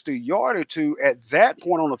extra yard or two at that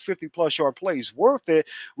point on a 50-plus yard play is worth it,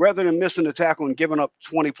 rather than missing the tackle and giving up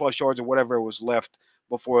 20-plus yards or whatever was left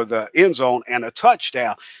before the end zone and a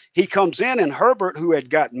touchdown. He comes in, and Herbert, who had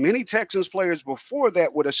got many Texans players before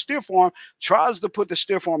that with a stiff arm, tries to put the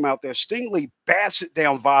stiff arm out there. Stingley bats it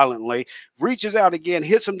down violently, reaches out again,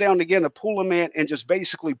 hits him down again to pull him in, and just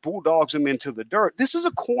basically bulldogs him into the dirt. This is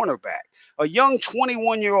a cornerback, a young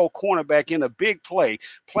 21-year-old cornerback in a big play,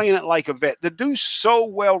 playing it like a vet. The dude's so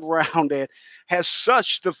well-rounded, has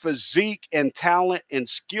such the physique and talent and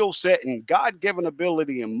skill set and God-given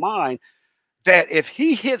ability in mind that if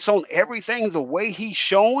he hits on everything the way he's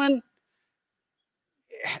showing,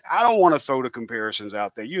 I don't want to throw the comparisons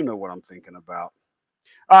out there. You know what I'm thinking about.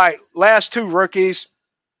 All right, last two rookies,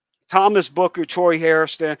 Thomas Booker, Troy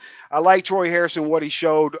Hairston. I like Troy Hairston, what he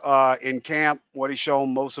showed in camp, what he showed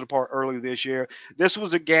most of the part early this year. This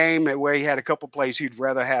was a game where he had a couple plays he'd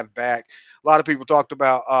rather have back. A lot of people talked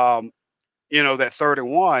about, that 3rd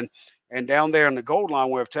and 1. And down there in the goal line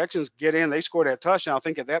where if Texans get in, they score that touchdown. I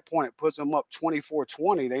think at that point it puts them up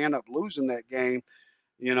 24-20. They end up losing that game,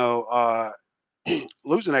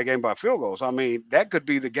 losing that game by field goals. I mean, that could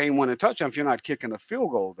be the game-winning touchdown if you're not kicking a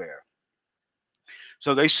field goal there.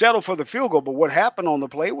 So they settle for the field goal. But what happened on the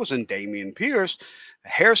play was in Dameon Pierce.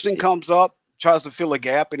 Hairston comes up, tries to fill a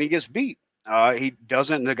gap, and he gets beat. He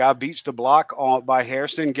doesn't. The guy beats the block by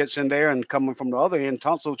Hairston, gets in there, and coming from the other end,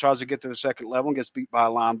 Tunsil tries to get to the second level and gets beat by a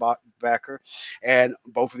linebacker. And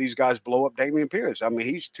both of these guys blow up Dameon Pierce. I mean,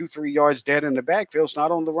 he's 2-3 yards dead in the backfield. It's not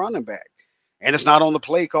on the running back. And it's not on the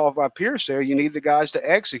play call by Pierce there. You need the guys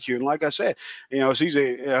to execute. And like I said, it's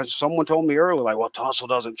easy. Someone told me earlier, like, well, Tunsil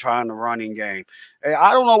doesn't try in the running game.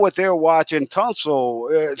 I don't know what they're watching.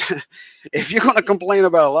 Tunsil, if you're going to complain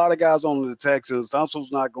about a lot of guys on the Texans,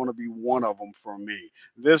 Tunsil's not going to be one of them for me.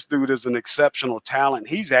 This dude is an exceptional talent.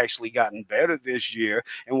 He's actually gotten better this year.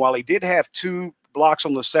 And while he did have 2 blocks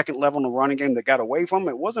on the second level in the running game that got away from him,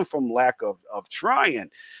 it wasn't from lack of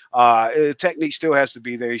trying. Technique still has to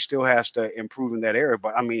be there. He still has to improve in that area.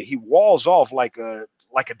 But I mean, he walls off like a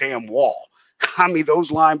damn wall. I mean, those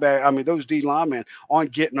D linemen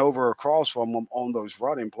aren't getting over across from him on those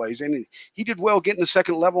running plays. And he did well getting the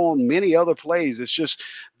second level on many other plays. It's just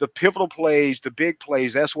the pivotal plays, the big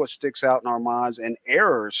plays, that's what sticks out in our minds. And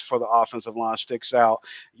errors for the offensive line sticks out.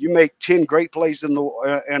 You make 10 great plays in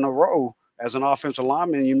a row as an offensive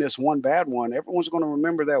lineman, you miss one bad one, everyone's going to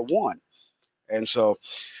remember that one. And so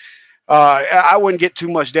I wouldn't get too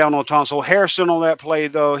much down on Tunsil. Hairston on that play,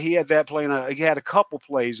 though, he had that play. He had a couple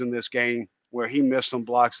plays in this game where he missed some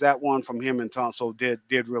blocks. That one from him and Tunsil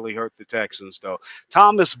did really hurt the Texans, though.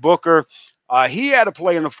 Thomas Booker, he had a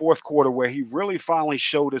play in the fourth quarter where he really finally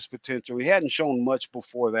showed his potential. He hadn't shown much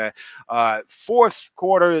before that. Fourth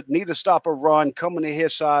quarter, need to stop a run, coming to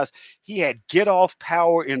his size. He had get-off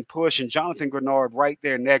power and push, and Jonathan Grenard right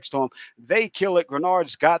there next to him. They kill it.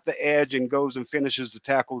 Grenard's got the edge and goes and finishes the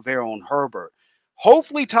tackle there on Herbert.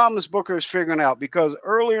 Hopefully Thomas Booker is figuring out, because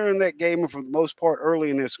earlier in that game, and for the most part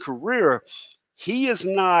early in his career, he is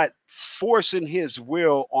not forcing his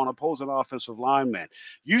will on opposing offensive linemen.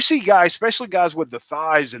 You see guys, especially guys with the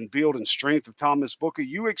thighs and build and strength of Thomas Booker,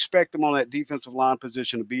 you expect them on that defensive line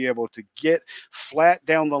position to be able to get flat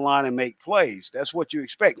down the line and make plays. That's what you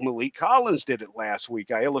expect. Malik Collins did it last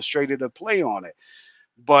week. I illustrated a play on it.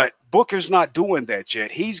 But Booker's not doing that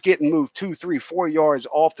yet. He's getting moved 2, 3, 4 yards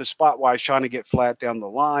off the spot while he's trying to get flat down the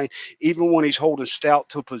line. Even when he's holding stout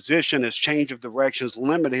to position, his change of directions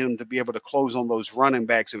limited him to be able to close on those running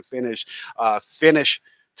backs and finish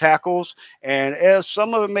tackles. And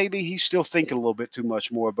some of it, maybe he's still thinking a little bit too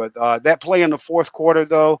much more. But that play in the fourth quarter,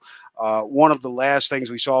 though, one of the last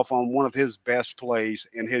things we saw from one of his best plays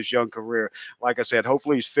in his young career. Like I said,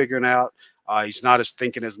 hopefully he's figuring out. He's not as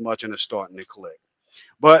thinking as much and is starting to click.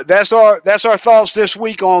 But that's our thoughts this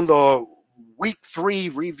week on the Week 3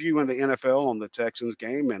 review in the NFL on the Texans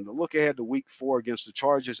game, and the look ahead to Week 4 against the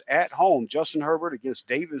Chargers at home. Justin Herbert against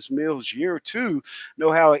Davis Mills, year 2.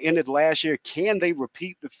 Know how it ended last year. Can they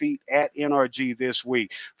repeat the feat at NRG this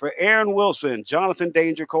week? For Aaron Wilson, Jonathan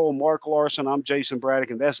Danger Cole, Mark Larson, I'm Jason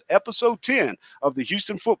Braddock, and that's episode 10 of the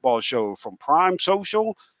Houston Football Show from Prime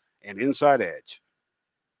Social and Inside Edge.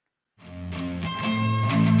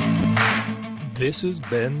 This has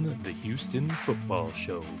been the Houston Football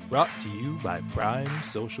Show, brought to you by Prime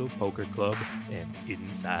Social Poker Club and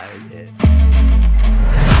Inside Edge.